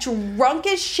 we get drunk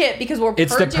as shit because we're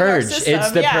purging our system.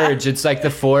 It's the purge. It's like the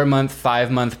 4-month,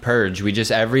 5-month purge. We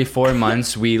just, every 4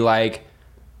 months, we like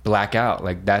black out.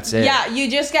 Like, that's it. Yeah,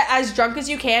 you just get as drunk as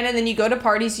you can, and then you go to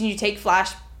parties and you take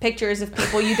flash pictures of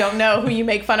people you don't know who you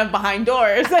make fun of behind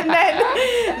doors. And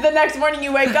then the next morning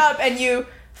you wake up and you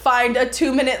find a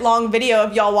 2-minute long video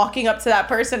of y'all walking up to that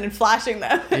person and flashing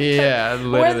them. Yeah,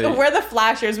 literally. We're the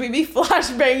flashers. We be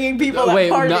flashbanging people at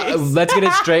parties. No, let's get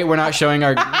it straight. We're not showing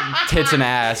our tits and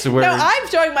ass. No, I'm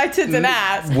showing my tits and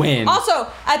ass. When? Also,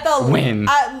 at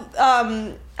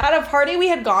a party we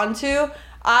had gone to,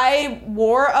 I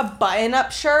wore a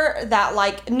button-up shirt that,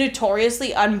 like,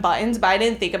 notoriously unbuttons, but I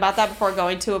didn't think about that before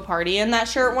going to a party in that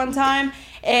shirt one time.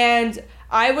 And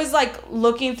I was, like,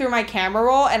 looking through my camera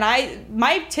roll, and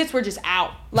my tits were just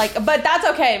out. Like, but that's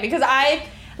okay, because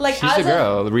she's a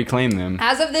girl. Reclaim them.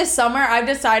 As of this summer, I've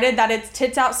decided that it's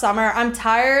tits out summer. I'm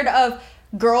tired of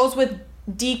girls with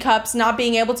D cups not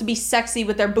being able to be sexy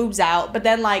with their boobs out, but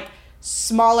then, like,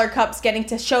 smaller cups getting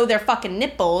to show their fucking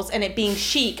nipples and it being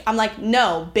chic. I'm like,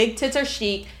 no, big tits are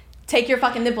chic. Take your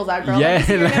fucking nipples out, girl. Yeah,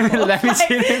 let me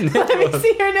see your nipples. Let me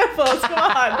see your nipples. Come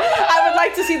on. I would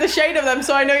like to see the shade of them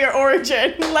so I know your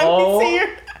origin. Let me see your...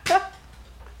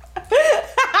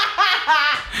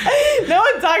 No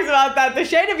one talks about that. The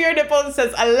shade of your nipples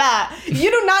says a lot. You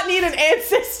do not need an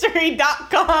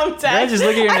Ancestry.com test. Yeah, just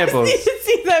look at your nipples. I just need to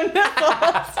see them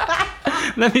nipples.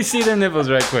 Let me see their nipples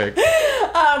right quick.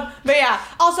 But yeah,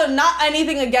 also not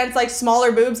anything against like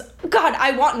smaller boobs. God,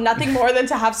 I want nothing more than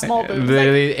to have small boobs.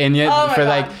 Literally, like, and yet for God.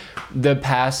 like the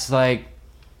past like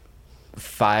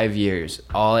 5 years,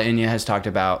 all Enya has talked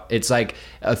about, it's like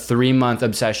a 3-month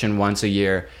obsession once a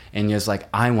year. Enya's like,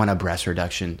 I want a breast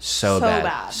reduction so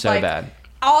bad. So like, bad.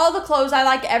 All the clothes I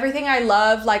like, everything I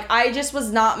love, like I just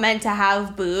was not meant to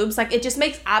have boobs. Like it just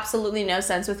makes absolutely no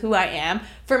sense with who I am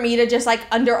for me to just like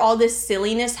under all this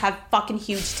silliness have fucking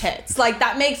huge tits. Like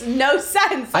that makes no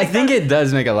sense. Like, I think it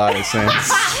does make a lot of sense.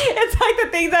 It's like the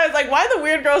thing that I was like, why the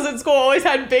weird girls in school always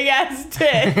had big ass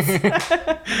tits?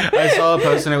 I saw a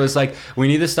post and it was like, we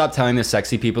need to stop telling the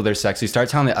sexy people they're sexy. Start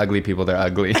telling the ugly people they're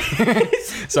ugly.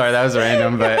 Sorry, that was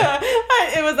random, but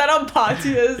it was that on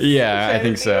Patia's. Yeah, I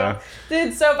think so. Dude,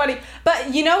 it's so funny.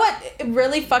 But you know what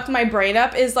really fucked my brain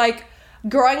up is like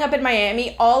growing up in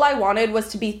Miami, all I wanted was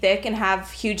to be thick and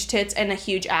have huge tits and a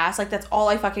huge ass. Like that's all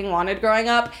I fucking wanted growing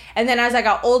up. And then as I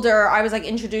got older, I was like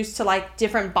introduced to like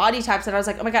different body types and I was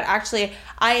like, oh my God, actually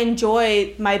I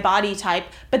enjoy my body type.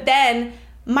 But then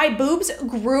my boobs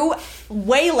grew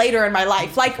way later in my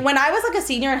life. Like when I was like a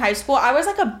senior in high school, I was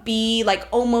like a B, like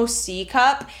almost C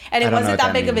cup, and it wasn't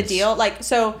that big of a deal. Like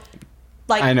so,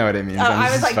 like I know what it means.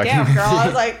 I was like, damn, girl. I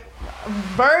was like,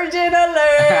 virgin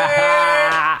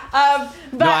alert.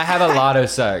 But no, I have a lot of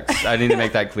sex. I need to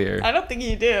make that clear. I don't think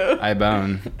you do. I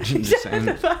bone. Just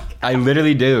saying. I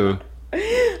literally do.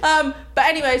 But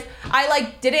anyways,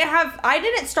 I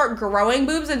didn't start growing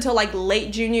boobs until like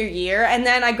late junior year, and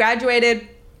then I graduated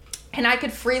and I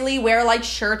could freely wear like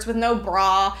shirts with no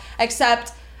bra,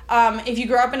 except if you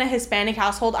grew up in a Hispanic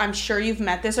household, I'm sure you've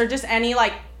met this, or just any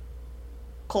like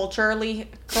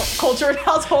cultured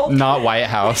household. Not White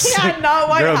House. Yeah, not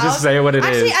White Girl, House. just say what it is.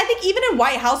 Actually, I think even in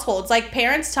white households, like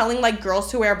parents telling like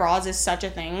girls to wear bras is such a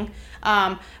thing.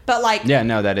 But like, yeah,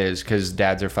 no, that is because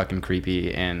dads are fucking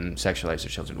creepy and sexualize their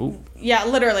children. Ooh. Yeah,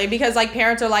 literally, because like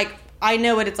parents are like, I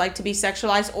know what it's like to be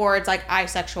sexualized, or it's like I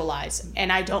sexualize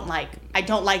and I don't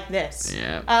like this.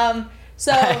 Yeah.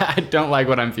 So I don't like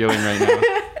what I'm feeling right now.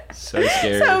 So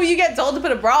scary. So you get told to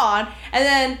put a bra on, and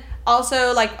then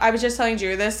also like I was just telling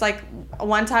Drew this, like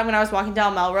one time when I was walking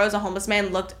down Melrose, a homeless man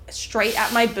looked straight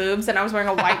at my boobs and I was wearing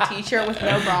a white t-shirt with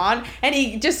no bra on, and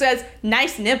he just says,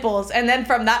 nice nipples. And then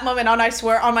from that moment on, I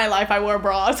swear on my life I wore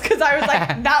bras because I was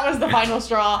like, that was the final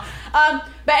straw.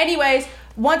 But anyways,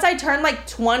 once I turned like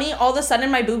 20, all of a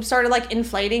sudden my boobs started like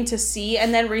inflating to C,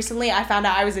 and then recently I found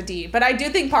out I was a D. But I do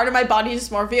think part of my body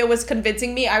dysmorphia was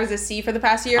convincing me I was a C for the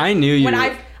past year. I knew you when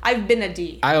were. I've been a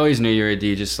D. I always knew you were a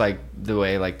D, just like the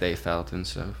way like they felt and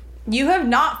stuff. You have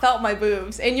not felt my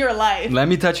boobs in your life. Let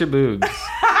me touch your boobs.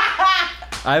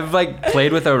 I've like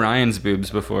played with Orion's boobs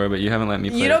before, but you haven't let me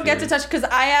play. You don't get to touch because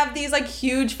I have these like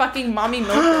huge fucking mommy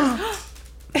milkers.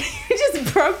 You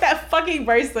just broke that fucking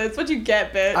bracelet. It's what you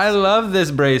get, bitch. I love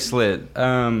this bracelet.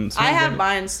 I have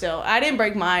mine still. I didn't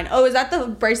break mine. Oh, is that the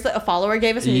bracelet a follower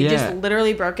gave us and you just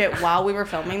literally broke it while we were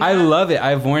filming that? I love it.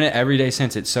 I've worn it every day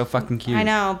since. It's so fucking cute. I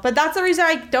know. But that's the reason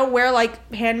I don't wear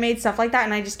like handmade stuff like that,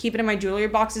 and I just keep it in my jewelry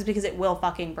boxes because it will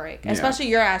fucking break. Yeah. Especially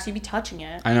your ass. You be touching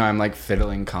it. I know. I'm like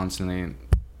fiddling constantly.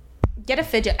 Get a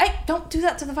fidget. Hey, don't do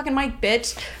that to the fucking mic,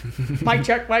 bitch. Mic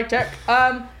check, mic check.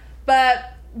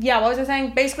 But yeah, what was I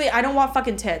saying? Basically, I don't want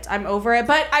fucking tits. I'm over it.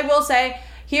 But I will say,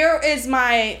 here is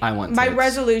my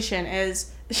resolution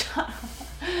is is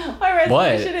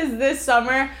this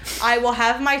summer I will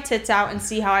have my tits out and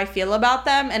see how I feel about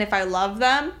them, and if I love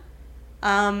them,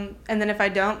 and then if I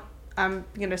don't, I'm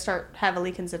gonna start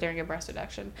heavily considering a breast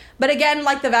reduction. But again,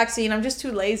 like the vaccine, I'm just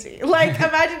too lazy. Like,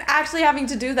 imagine actually having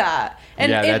to do that.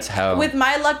 And yeah, that's hell. With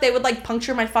my luck, they would like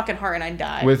puncture my fucking heart and I'd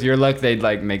die. With your luck, they'd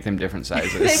like make them different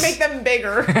sizes. They make them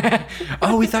bigger.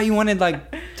 Oh, we thought you wanted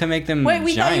like to make them Wait,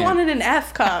 we giant. thought you wanted an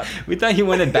F cup. We thought you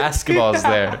wanted basketballs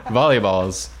there,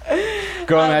 volleyballs.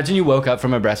 Girl, imagine you woke up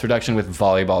from a breast reduction with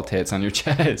volleyball tits on your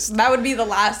chest. That would be the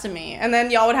last of me. And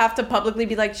then y'all would have to publicly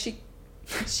be like, she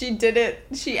did it.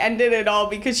 She ended it all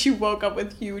because she woke up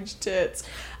with huge tits.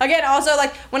 Again, also,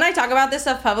 like, when I talk about this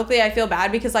stuff publicly, I feel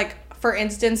bad because, like, for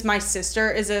instance, my sister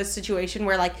is a situation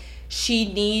where, like,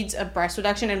 she needs a breast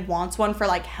reduction and wants one for,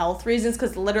 like, health reasons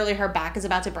because literally her back is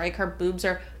about to break. Her boobs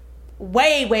are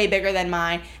way, way bigger than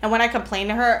mine. And when I complain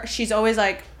to her, she's always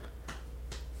like,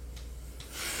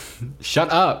 shut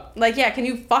up. like, yeah, can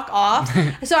you fuck off?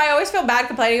 So I always feel bad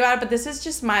complaining about it, but this is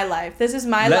just my life. This is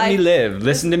my life. Let me live.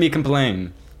 Listen to me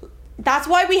complain. That's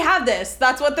why we have this.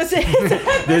 That's what this is.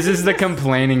 This is the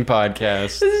complaining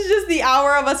podcast. This is just the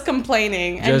hour of us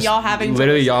complaining and Just y'all having to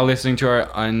literally listen. y'all listening to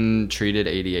our untreated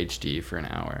ADHD for an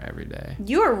hour every day.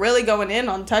 You are really going in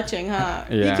on touching, huh?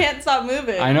 Yeah. You can't stop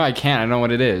moving. I know I can't. I don't know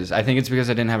what it is. I think it's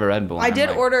because I didn't have a Red Bull. I and did I'm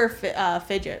like, order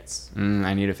fidgets.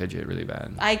 I need a fidget really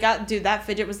bad. Dude, that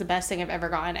fidget was the best thing I've ever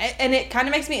gotten. And it kind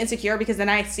of makes me insecure because then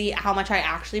I see how much I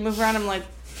actually move around. I'm like,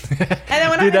 and then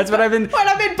when Dude, that's what I've been. when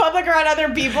I'm in public around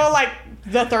other people, like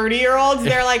the 30-year-olds,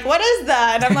 they're like, what is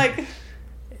that? And I'm like,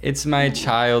 It's my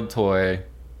child toy.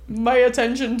 my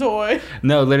attention toy.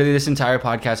 No, literally this entire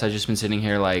podcast I've just been sitting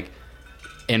here like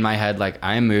in my head like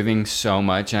I am moving so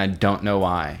much and I don't know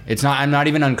why. I'm not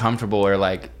even uncomfortable or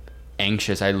like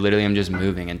anxious. I literally am just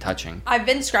moving and touching. I've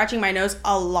been scratching my nose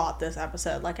a lot this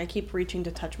episode. Like, I keep reaching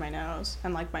to touch my nose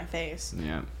and like my face.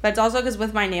 Yeah. But it's also because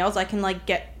with my nails, I can like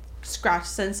get scratch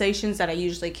sensations that I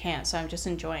usually can't. So I'm just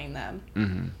enjoying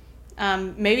them.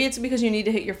 Maybe it's because you need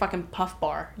to hit your fucking puff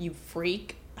bar, you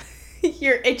freak.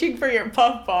 You're itching for your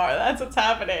puff bar. That's what's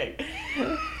happening. Drew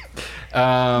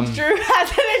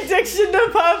has an addiction to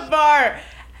puff bar.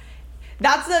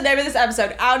 That's the name of this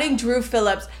episode. Outing Drew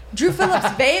Phillips. Drew Phillips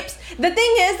vapes. The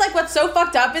thing is, like, what's so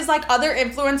fucked up is, like, other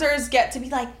influencers get to be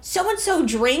like, so-and-so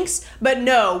drinks, but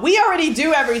no, we already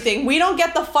do everything. We don't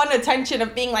get the fun attention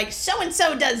of being like,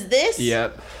 so-and-so does this.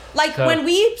 Yep. Like, when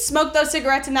we smoked those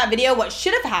cigarettes in that video, what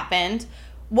should have happened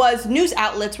was news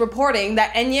outlets reporting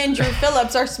that Enya and Drew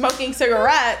Phillips are smoking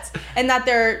cigarettes and that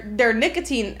they're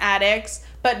nicotine addicts.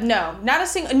 But no, not a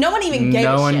single. No one even gave a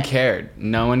shit. No one cared.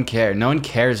 No one cared. No one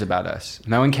cares about us.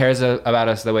 No one cares about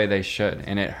us the way they should,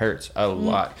 and it hurts a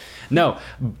lot. No,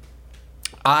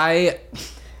 I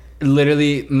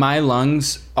literally, my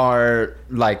lungs are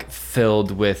like filled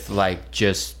with like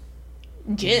just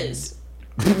jizz.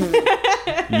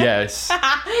 Yes.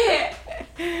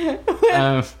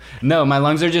 No, my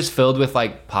lungs are just filled with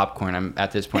like popcorn. I'm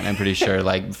at this point, I'm pretty sure,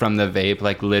 like from the vape.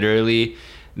 Like literally,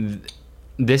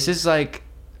 this is like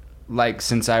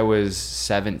since I was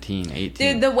 17, 18.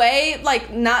 Dude, the way, like,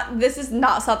 this is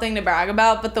not something to brag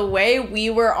about, but the way we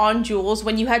were on Juuls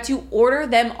when you had to order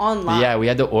them online. Yeah, we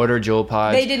had to order Juul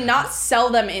pods. They did not sell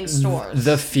them in stores.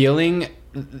 The feeling,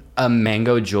 a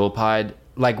mango Juul pod,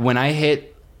 like when I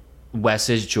hit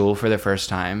Wes's Juul for the first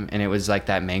time and it was like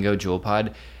that mango Juul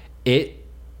pod, it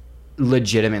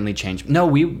legitimately changed. No,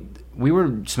 we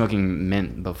were smoking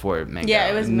mint before mango. Yeah,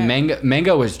 it was mint.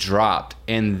 Mango was dropped,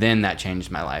 and then that changed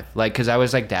my life. Like, because I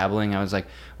was like dabbling, I was like,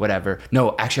 whatever.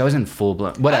 No, actually, I was in full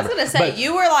blown. Whatever. I was gonna say,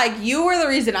 you were the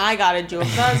reason I got a Juul.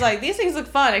 So I was like, these things look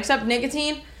fun, except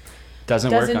nicotine doesn't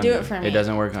do it you. for me. It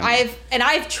doesn't work on you.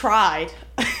 I've tried.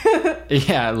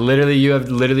 Yeah, literally, you have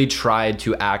literally tried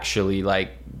to actually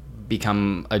like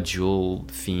become a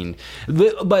Juul fiend.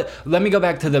 But let me go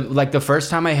back to the first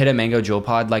time I hit a mango Juul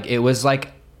pod, like it was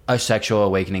like a sexual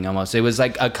awakening almost. It was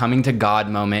like a coming to God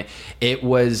moment. It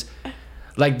was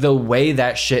like the way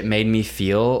that shit made me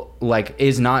feel like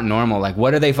is not normal. Like,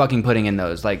 what are they fucking putting in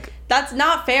those? Like, that's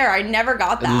not fair. I never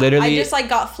got that. Literally, I just like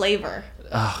got flavor.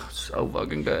 Oh, so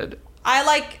fucking good. I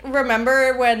like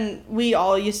remember when we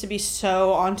all used to be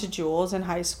so onto Juuls in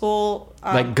high school.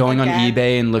 Like going on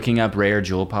eBay and looking up rare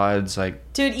Juul pods.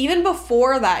 Like, dude, even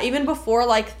before that, even before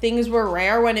like things were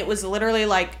rare, when it was literally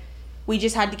like we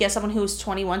just had to get someone who was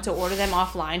 21 to order them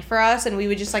offline for us, and we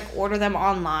would just like order them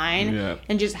online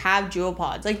and just have Juul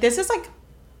pods. Like, this is like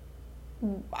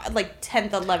 10th,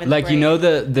 11th like grade. You know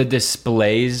the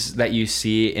displays that you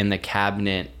see in the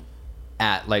cabinet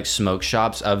at like smoke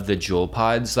shops of the Juul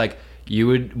pods, like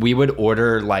we would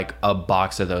order like a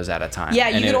box of those at a time. Yeah,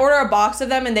 you could order a box of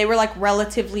them and they were like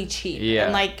relatively cheap. Yeah.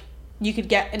 And like you could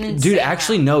get an insane Dude,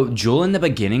 actually, amount. no. Juul in the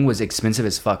beginning was expensive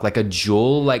as fuck. Like a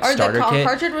Juul starter kit. The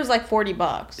cartridge was like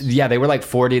 $40. Yeah, they were like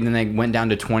 40, and then they went down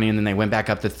to 20, and then they went back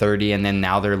up to 30, and then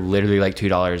now they're literally like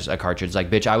 $2 a cartridge.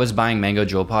 Like, bitch, I was buying Mango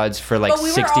Juul pods for like $65. But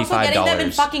we were also getting them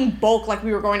in fucking bulk, like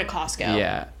we were going to Costco.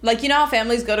 Yeah. Like, you know how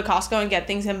families go to Costco and get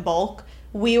things in bulk?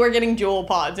 We were getting Juul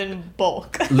pods in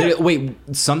bulk. Wait,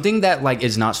 something that like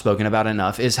is not spoken about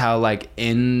enough is how like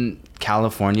in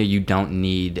California you don't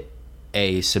need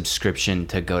a subscription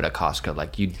to go to Costco.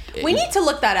 Like we need to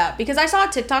look that up because I saw a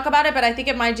TikTok about it, but I think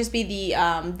it might just be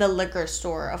the liquor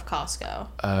store of Costco.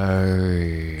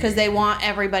 Because they want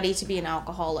everybody to be an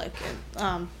alcoholic,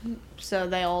 so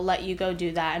they'll let you go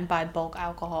do that and buy bulk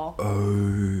alcohol.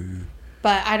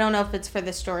 But I don't know if it's for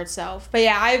the store itself. But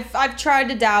yeah, I've tried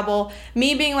to dabble.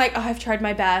 Me being like, oh, I've tried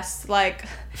my best, like,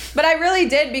 but I really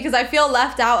did because I feel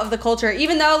left out of the culture.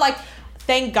 Even though, like,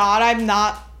 thank God I'm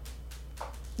not.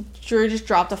 Drew just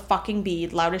dropped a fucking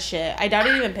bead, loud as shit. I doubt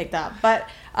it even picked up. But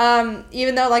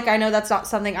even though, like, I know that's not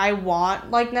something I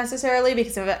want, like, necessarily,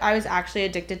 because if I was actually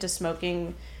addicted to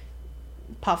smoking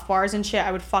puff bars and shit,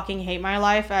 I would fucking hate my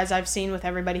life, as I've seen with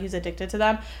everybody who's addicted to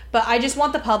them. But I just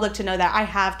want the public to know that I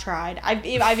have tried.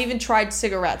 I've even tried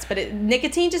cigarettes, but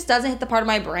nicotine just doesn't hit the part of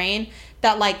my brain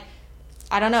that, like,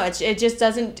 I don't know. It just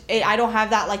doesn't. I don't have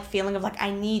that, like, feeling of, like,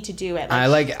 I need to do it.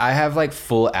 Like, I have, like,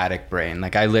 full addict brain.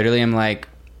 Like, I literally am like,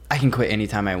 I can quit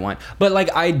anytime I want. But,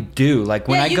 like, I do. Like,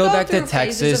 when I go back to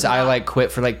Texas, I, like, quit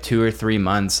for, like, 2 or 3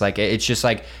 months. Like, it's just,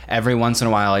 like, every once in a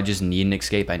while, I just need an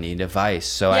escape. I need a vice.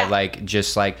 So I, like,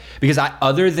 just, like... Because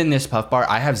other than this puff bar,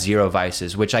 I have 0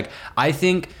 vices. Which, like, I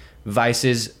think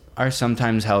vices are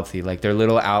sometimes healthy. Like, they're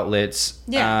little outlets.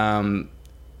 Yeah.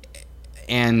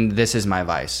 And this is my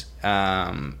vice.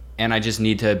 And I just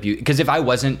need to... Because if I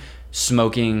wasn't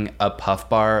smoking a puff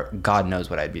bar, God knows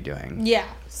what I'd be doing. Yeah.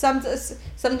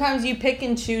 Sometimes you pick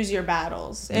and choose your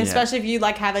battles, especially if you,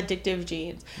 like, have addictive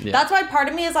genes. Yeah. That's why part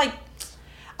of me is like,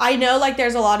 I know, like,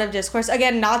 there's a lot of discourse,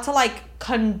 again, not to, like,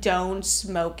 condone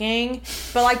smoking,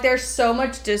 but, like, there's so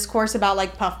much discourse about,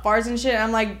 like, puff bars and shit. And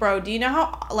I'm like, bro, do you know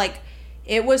how, like,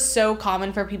 it was so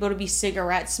common for people to be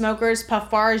cigarette smokers? Puff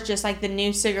bar is just, like, the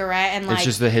new cigarette, and, like, it's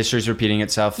just the history's repeating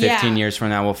itself. 15 years from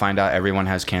now, we'll find out everyone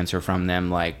has cancer from them,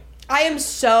 like... I am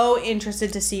so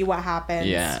interested to see what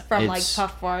happens from, like,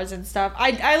 puff bars and stuff.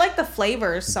 I like the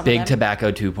flavors. Some Big of them.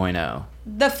 Tobacco 2.0.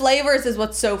 The flavors is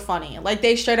what's so funny. Like,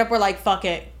 they straight up were like, fuck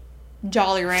it,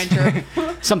 Jolly Rancher.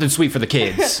 Something sweet for the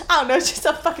kids. I don't know, it's just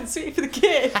something fucking sweet for the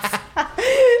kids.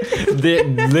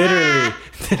 Literally.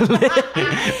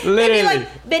 They'd be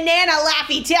like, banana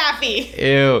Laffy Taffy.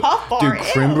 Ew. Puff bar. Dude,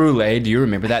 creme brulee, do you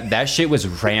remember that? That shit was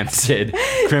rancid.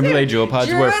 Creme brulee Juul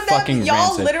pods were fucking y'all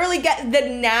rancid. Y'all literally get the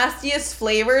nastiest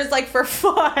flavors, like, for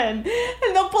fun.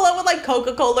 And they'll pull up with, like,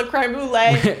 Coca-Cola, creme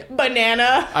brulee,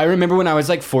 banana. I remember when I was,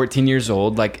 like, 14 years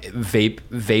old, like,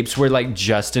 vapes were, like,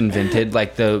 just invented.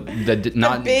 Like, the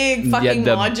big fucking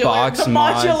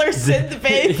modular synth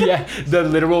vape. Yeah, the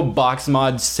literal box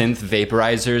mod synth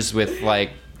vaporizers with,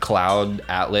 like, Cloud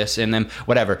Atlas in them,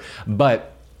 whatever.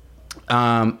 But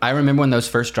I remember when those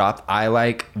first dropped, I,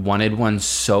 like, wanted one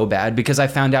so bad because I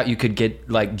found out you could get,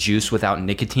 like, juice without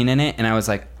nicotine in it, and I was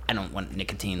like, I don't want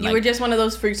nicotine. You were just one of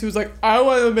those freaks who was like, I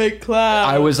want to make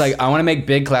clouds. I was like, I want to make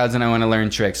big clouds and I want to learn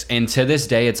tricks. And to this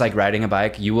day, it's like riding a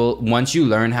bike. You will, once you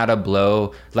learn how to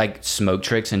blow, like, smoke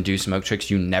tricks and do smoke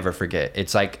tricks, you never forget.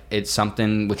 It's like, it's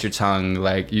something with your tongue,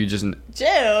 like, you just...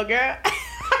 Chill, girl.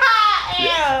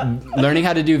 Learning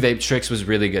how to do vape tricks was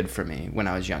really good for me when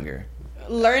I was younger.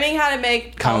 Learning how to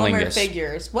make polymer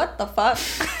figures. What the fuck?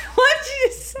 What did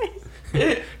you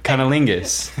say?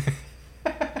 Cunnilingus.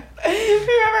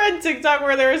 Remember on TikTok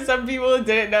where there were some people who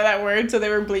didn't know that word, so they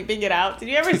were bleeping it out? Did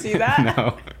you ever see that?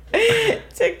 No.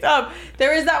 TikTok.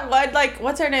 There was that one, like,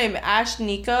 what's her name? Ashley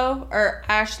Nico?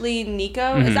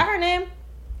 Mm-hmm. Is that her name?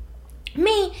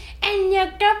 Me and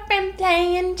your girlfriend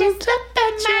playing just up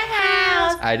at my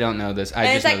house. I don't know this.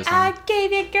 I just know this. I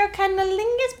gave your girl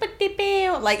cunnilingus, but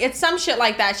like, it's some shit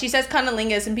like that. She says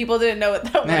cunnilingus, and people didn't know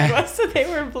what that word was, so they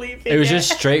were bleeping it. It was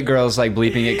just straight girls, like,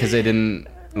 bleeping it because they didn't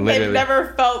literally. They've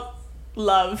never felt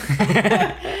love.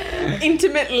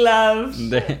 Intimate love.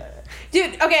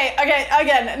 Dude, okay,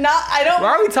 again, I don't...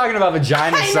 Why are we talking about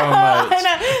vaginas so much?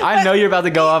 I know you're about to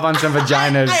go off on some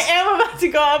vaginas. I am about to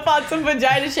go off on some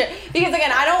vagina shit. Because,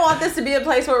 again, I don't want this to be a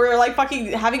place where we're, like, fucking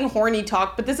having horny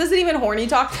talk, but this isn't even horny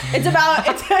talk. It's about,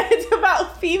 it's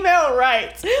about female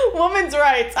rights, women's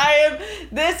rights.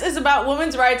 This is about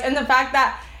women's rights and the fact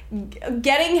that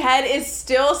getting head is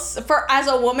still, as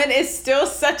a woman, is still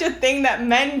such a thing that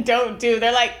men don't do.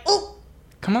 They're like, oh,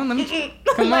 Come on, let me.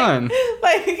 Come on.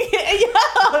 Like,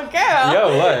 yo, girl.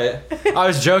 Yo, what? I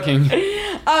was joking.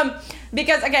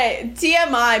 Because, okay,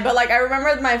 TMI, but, like, I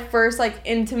remember my first, like,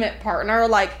 intimate partner,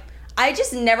 like, I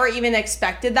just never even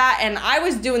expected that, and I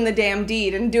was doing the damn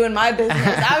deed and doing my business.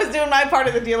 I was doing my part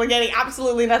of the deal and getting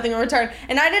absolutely nothing in return,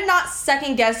 and I did not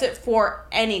second guess it for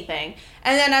anything.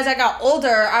 And then as I got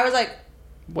older, I was like,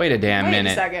 wait a damn minute.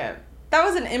 Wait a second. That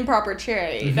was an improper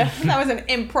trade. That was an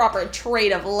improper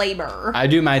trade of labor. I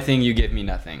do my thing, you give me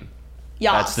nothing.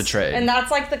 Yes. That's the trade. And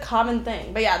that's like the common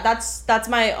thing. But yeah, that's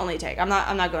my only take. I'm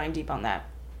not going deep on that.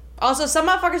 Also, some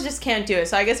motherfuckers just can't do it.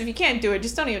 So I guess if you can't do it,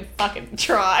 just don't even fucking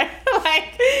try.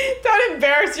 Like, don't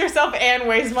embarrass yourself and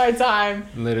waste my time.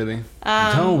 Literally.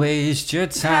 Don't waste your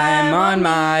time on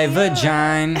my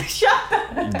vagina. Shut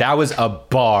up. That was a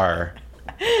bar.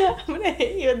 I'm gonna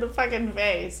hit you in the fucking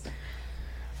face.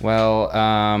 Well,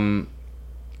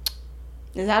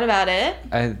 Is that about it?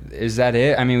 Is that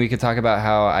it? I mean, we could talk about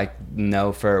how I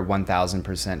know for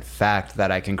 1000% fact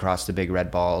that I can cross the big red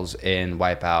balls in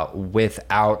Wipeout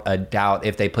without a doubt.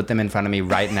 If they put them in front of me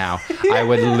right now, I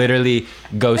would literally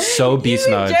go so beast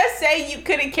mode. You just say you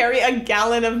couldn't carry a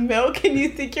gallon of milk and you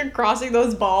think you're crossing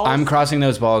those balls? I'm crossing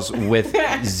those balls with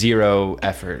zero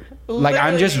effort. Like,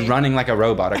 I'm just running like a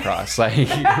robot across. Like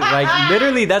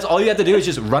literally, that's all you have to do is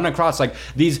just run across. Like,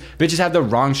 these bitches have the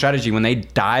wrong strategy. When they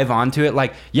dive onto it,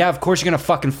 like, yeah, of course you're gonna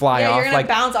fucking fly off. You're gonna like,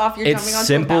 bounce off. You're it's jumping onto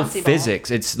simple a bouncy physics.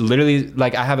 ball. It's literally,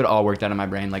 like, I have it all worked out in my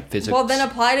brain, like physics. Well, then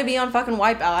apply to be on fucking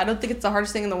Wipeout. I don't think it's the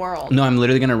hardest thing in the world. No, I'm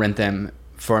literally gonna rent them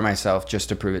for myself just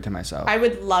to prove it to myself. I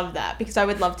would love that because I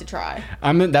would love to try.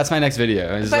 That's my next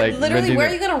video. Is But like literally, where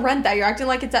are you gonna rent that? You're acting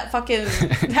like it's at fucking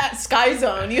that Sky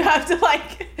Zone. You have to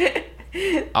like.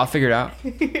 I'll figure it out.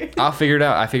 I figured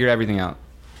everything out.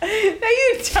 No,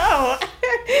 you don't.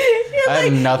 I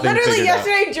have nothing literally figured out.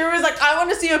 yesterday, Drew was like, I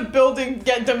want to see a building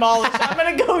get demolished. I'm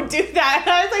going to go do that. And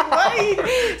I was like,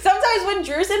 what? Sometimes when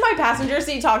Drew's in my passenger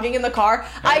seat talking in the car,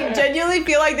 I genuinely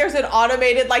feel like there's an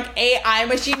automated like AI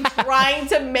machine trying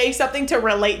to make something to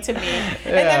relate to me.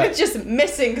 And then it's just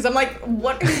missing because I'm like,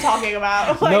 what are you talking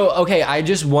about? Like, No, okay, I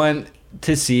just want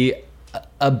to see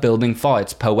a building fall.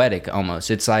 It's poetic almost.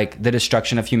 It's like the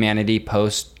destruction of humanity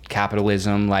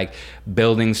post-capitalism, like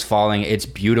buildings falling. It's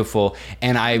beautiful.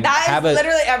 And that is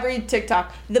literally every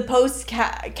TikTok. The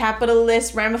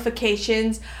post-capitalist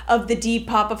ramifications of the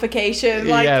depopification.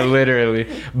 Like, yeah, literally.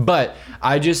 But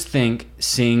I just think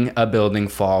seeing a building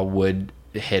fall would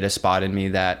hit a spot in me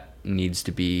that needs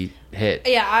to be hit.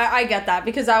 Yeah, I get that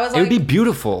because I was like... It would be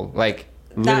beautiful. Like,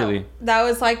 literally. That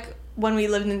was like... when we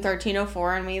lived in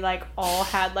 1304 and we like all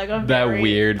had like a that very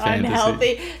weird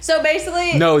unhealthy fantasy. So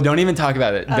basically, no, don't even talk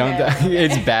about it. Okay.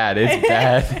 It's bad. It's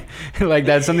bad. Like,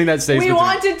 that's something that stays. We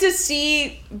wanted to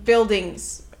see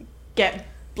buildings get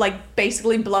like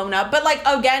basically blown up, but like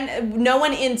again, no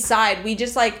one inside. We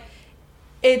just like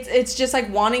it's just like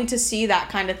wanting to see that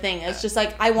kind of thing. It's just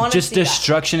like I want to see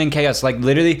destruction that. And chaos. Like,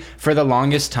 literally for the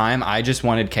longest time, I just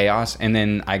wanted chaos, and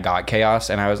then I got chaos,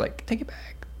 and I was like, take it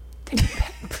back.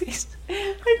 Please. I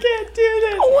can't do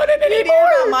this. I don't want it anymore. You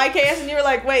heard about my chaos and you were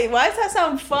like, wait, why does that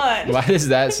sound fun? Why does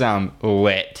that sound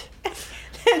lit?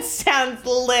 It sounds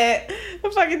lit.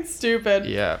 I'm fucking stupid.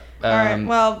 Yeah. All right,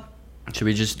 well. Should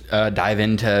we just dive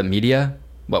into media?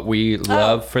 What we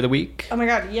love for the week? Oh my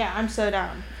god, yeah, I'm so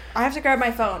down. I have to grab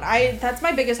my phone. That's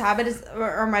my biggest habit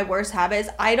or my worst habit is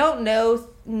I don't know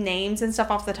names and stuff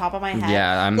off the top of my head.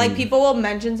 Yeah, like people will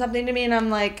mention something to me and I'm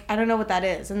like, I don't know what that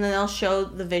is, and then they'll show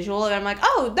the visual and I'm like,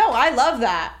 oh no, I love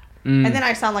that, and then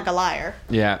I sound like a liar.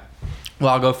 Yeah. Well,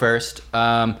 I'll go first.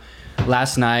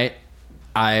 Last night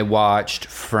I watched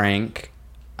Frank,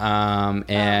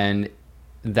 and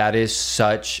that is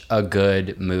such a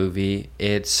good movie.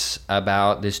 It's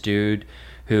about this dude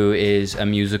who is a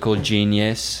musical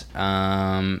genius,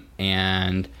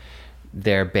 and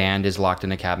their band is locked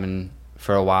in a cabin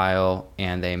for a while,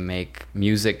 and they make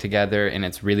music together, and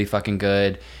it's really fucking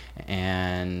good,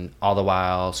 and all the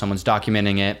while someone's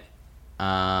documenting it,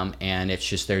 and it's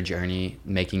just their journey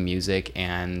making music,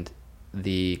 and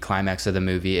the climax of the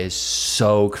movie is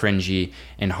so cringy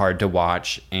and hard to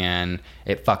watch, and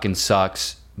it fucking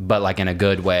sucks, but like in a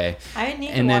good way. I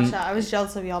need to watch that. I was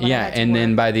jealous of y'all. Yeah, and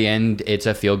then by the end, it's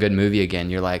a feel-good movie again.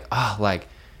 You're like, oh, like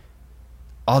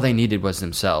all they needed was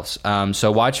themselves.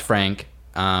 So watch Frank.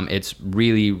 It's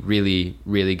really, really,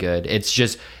 really good. It's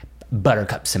just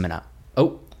Buttercup Cinema.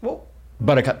 Oh, whoa.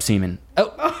 Buttercup Semen.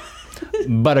 Oh,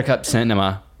 Buttercup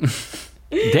Cinema.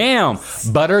 Damn,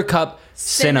 Buttercup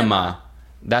Cinema.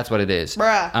 That's what it is.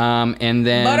 Bruh. And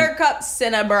then Buttercup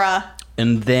Cinema.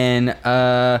 And then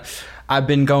I've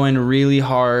been going really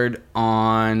hard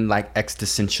on like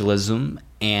existentialism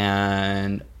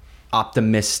and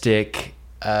optimistic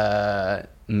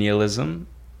nihilism.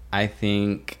 I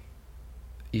think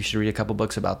you should read a couple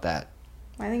books about that.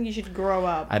 I think you should grow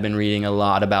up. I've been reading a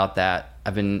lot about that.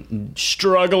 I've been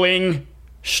struggling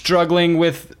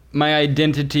with my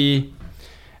identity.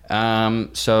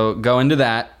 So go into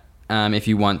that if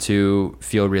you want to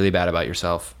feel really bad about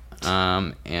yourself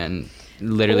and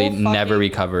literally never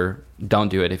recover. Don't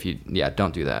do it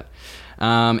don't do that.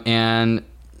 And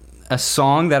a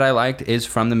song that I liked is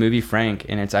from the movie Frank,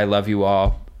 and it's I Love You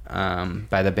All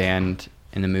by the band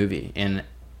in the movie. And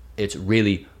it's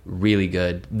really, really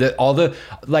good. The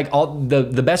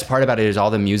best part about it is all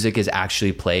the music is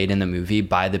actually played in the movie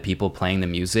by the people playing the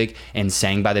music and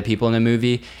sang by the people in the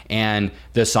movie. And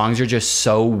the songs are just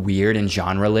so weird and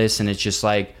genreless, and it's just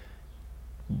like,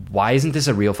 why isn't this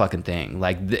a real fucking thing?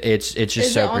 Like it's just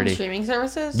is so it on pretty. Streaming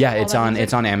services? Yeah, it's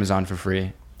on Amazon for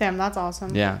free. Damn, that's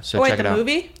awesome. Yeah, so check it out. Wait,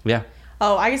 the movie? Yeah.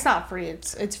 Oh, I guess not free.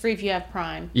 It's free if you have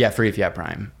Prime. Yeah, free if you have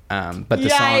Prime. But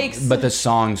the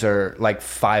songs are like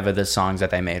 5 of the songs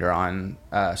that they made are on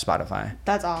Spotify.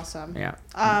 That's awesome. Yeah.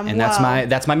 And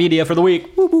that's my media for the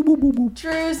week.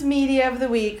 Drew's media of the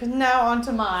week. Now on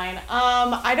to mine.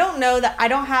 I don't know that I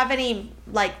don't have any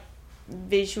like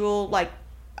visual like.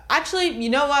 Actually, you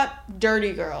know what?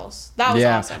 Dirty Girls. That was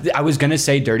awesome. I was gonna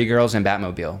say Dirty Girls and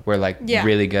Batmobile were like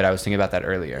really good. I was thinking about that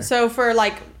earlier. So for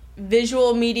like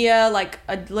visual media, like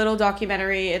a little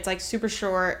documentary, it's like super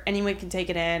short. Anyone can take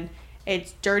it in.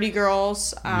 It's Dirty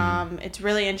Girls. It's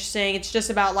really interesting. It's just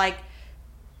about like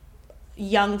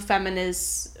young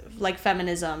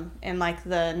feminism in like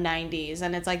the 90s,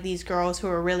 and it's like these girls who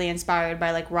are really inspired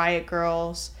by like Riot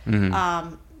Girls.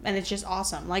 And it's just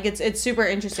awesome. Like it's super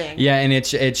interesting. Yeah, and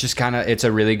it's just kind of it's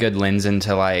a really good lens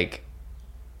into like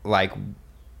 90s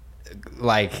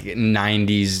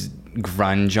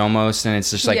grunge almost, and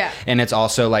it's just like and it's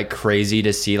also like crazy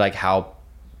to see like how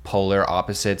polar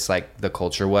opposites like the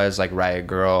culture was, like Riot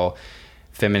Girl,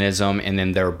 feminism, and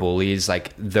then their bullies.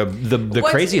 Like the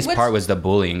craziest part was the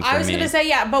bullying for me. I was gonna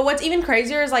say, but what's even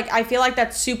crazier is like I feel like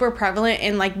that's super prevalent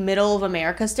in like middle of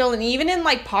America still, and even in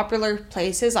like popular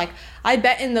places. Like I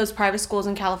bet in those private schools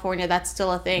in California that's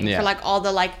still a thing for like all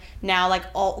the like now like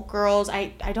alt girls.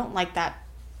 I don't like that.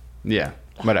 Yeah,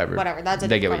 whatever. That's a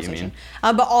they different get what you mean.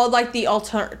 But all like the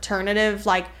alternative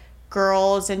like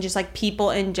girls and just like people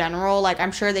in general, like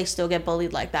I'm sure they still get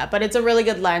bullied like that. But it's a really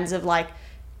good lens of like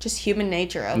just human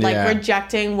nature of like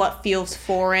rejecting what feels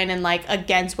foreign and like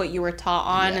against what you were taught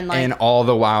on and like, and all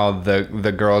the while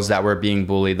the girls that were being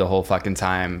bullied the whole fucking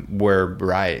time were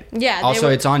right. Also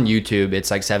it's on YouTube. It's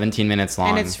like 17 minutes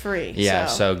long and it's free. Yeah,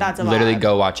 so that's a literally vibe.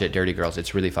 go watch it. Dirty Girls.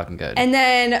 It's really fucking good. And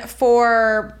then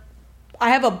I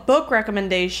have a book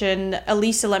recommendation.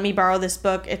 Elisa let me borrow this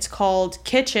book. It's called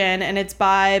Kitchen, and it's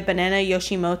by Banana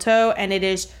Yoshimoto, and it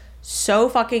is so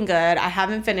fucking good. I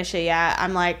haven't finished it yet.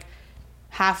 I'm like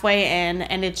halfway in,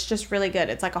 and it's just really good.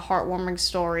 It's like a heartwarming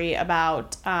story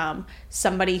about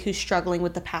somebody who's struggling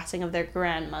with the passing of their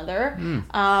grandmother.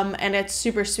 And it's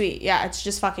super sweet. Yeah, it's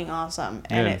just fucking awesome,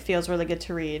 and it feels really good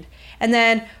to read. And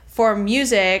then for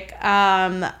music,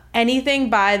 anything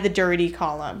by the Dirty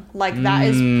Column. Like that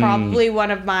is probably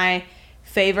one of my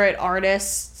favorite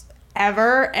artists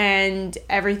ever, and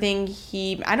everything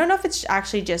I don't know if it's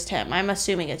actually just him. I'm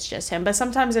assuming it's just him, but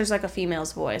sometimes there's like a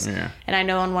female's voice. And I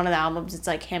know on one of the albums it's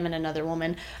like him and another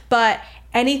woman. But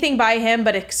anything by him,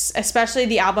 but especially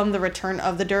the album The Return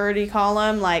of the Dirty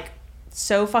Column, like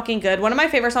so fucking good. One of my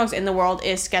favorite songs in the world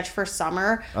is Sketch for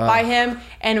Summer by him,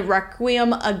 and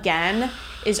Requiem Again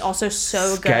is also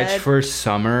so good. Sketch for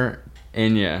Summer,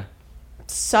 Enya.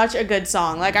 Such a good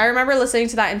song. Like I remember listening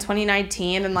to that in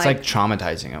 2019 and it's like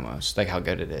traumatizing almost, like how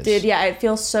good it is. Dude, yeah, it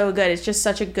feels so good. It's just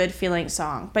such a good feeling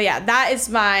song. But yeah, that is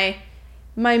my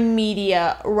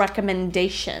media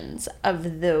recommendations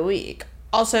of the week.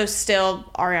 Also still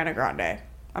Ariana Grande.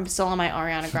 I'm still on my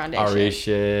Ariana Grande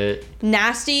shit.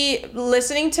 Nasty,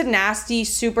 listening to Nasty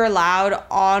super loud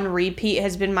on repeat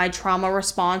has been my trauma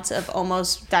response of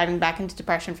almost diving back into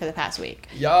depression for the past week.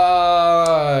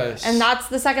 Yes. And that's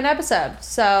the second episode.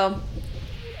 So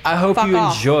I hope you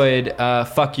enjoyed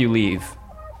Fuck You Leave.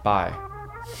 Bye.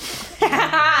 All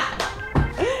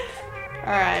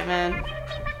right, man.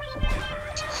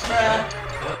 Bruh.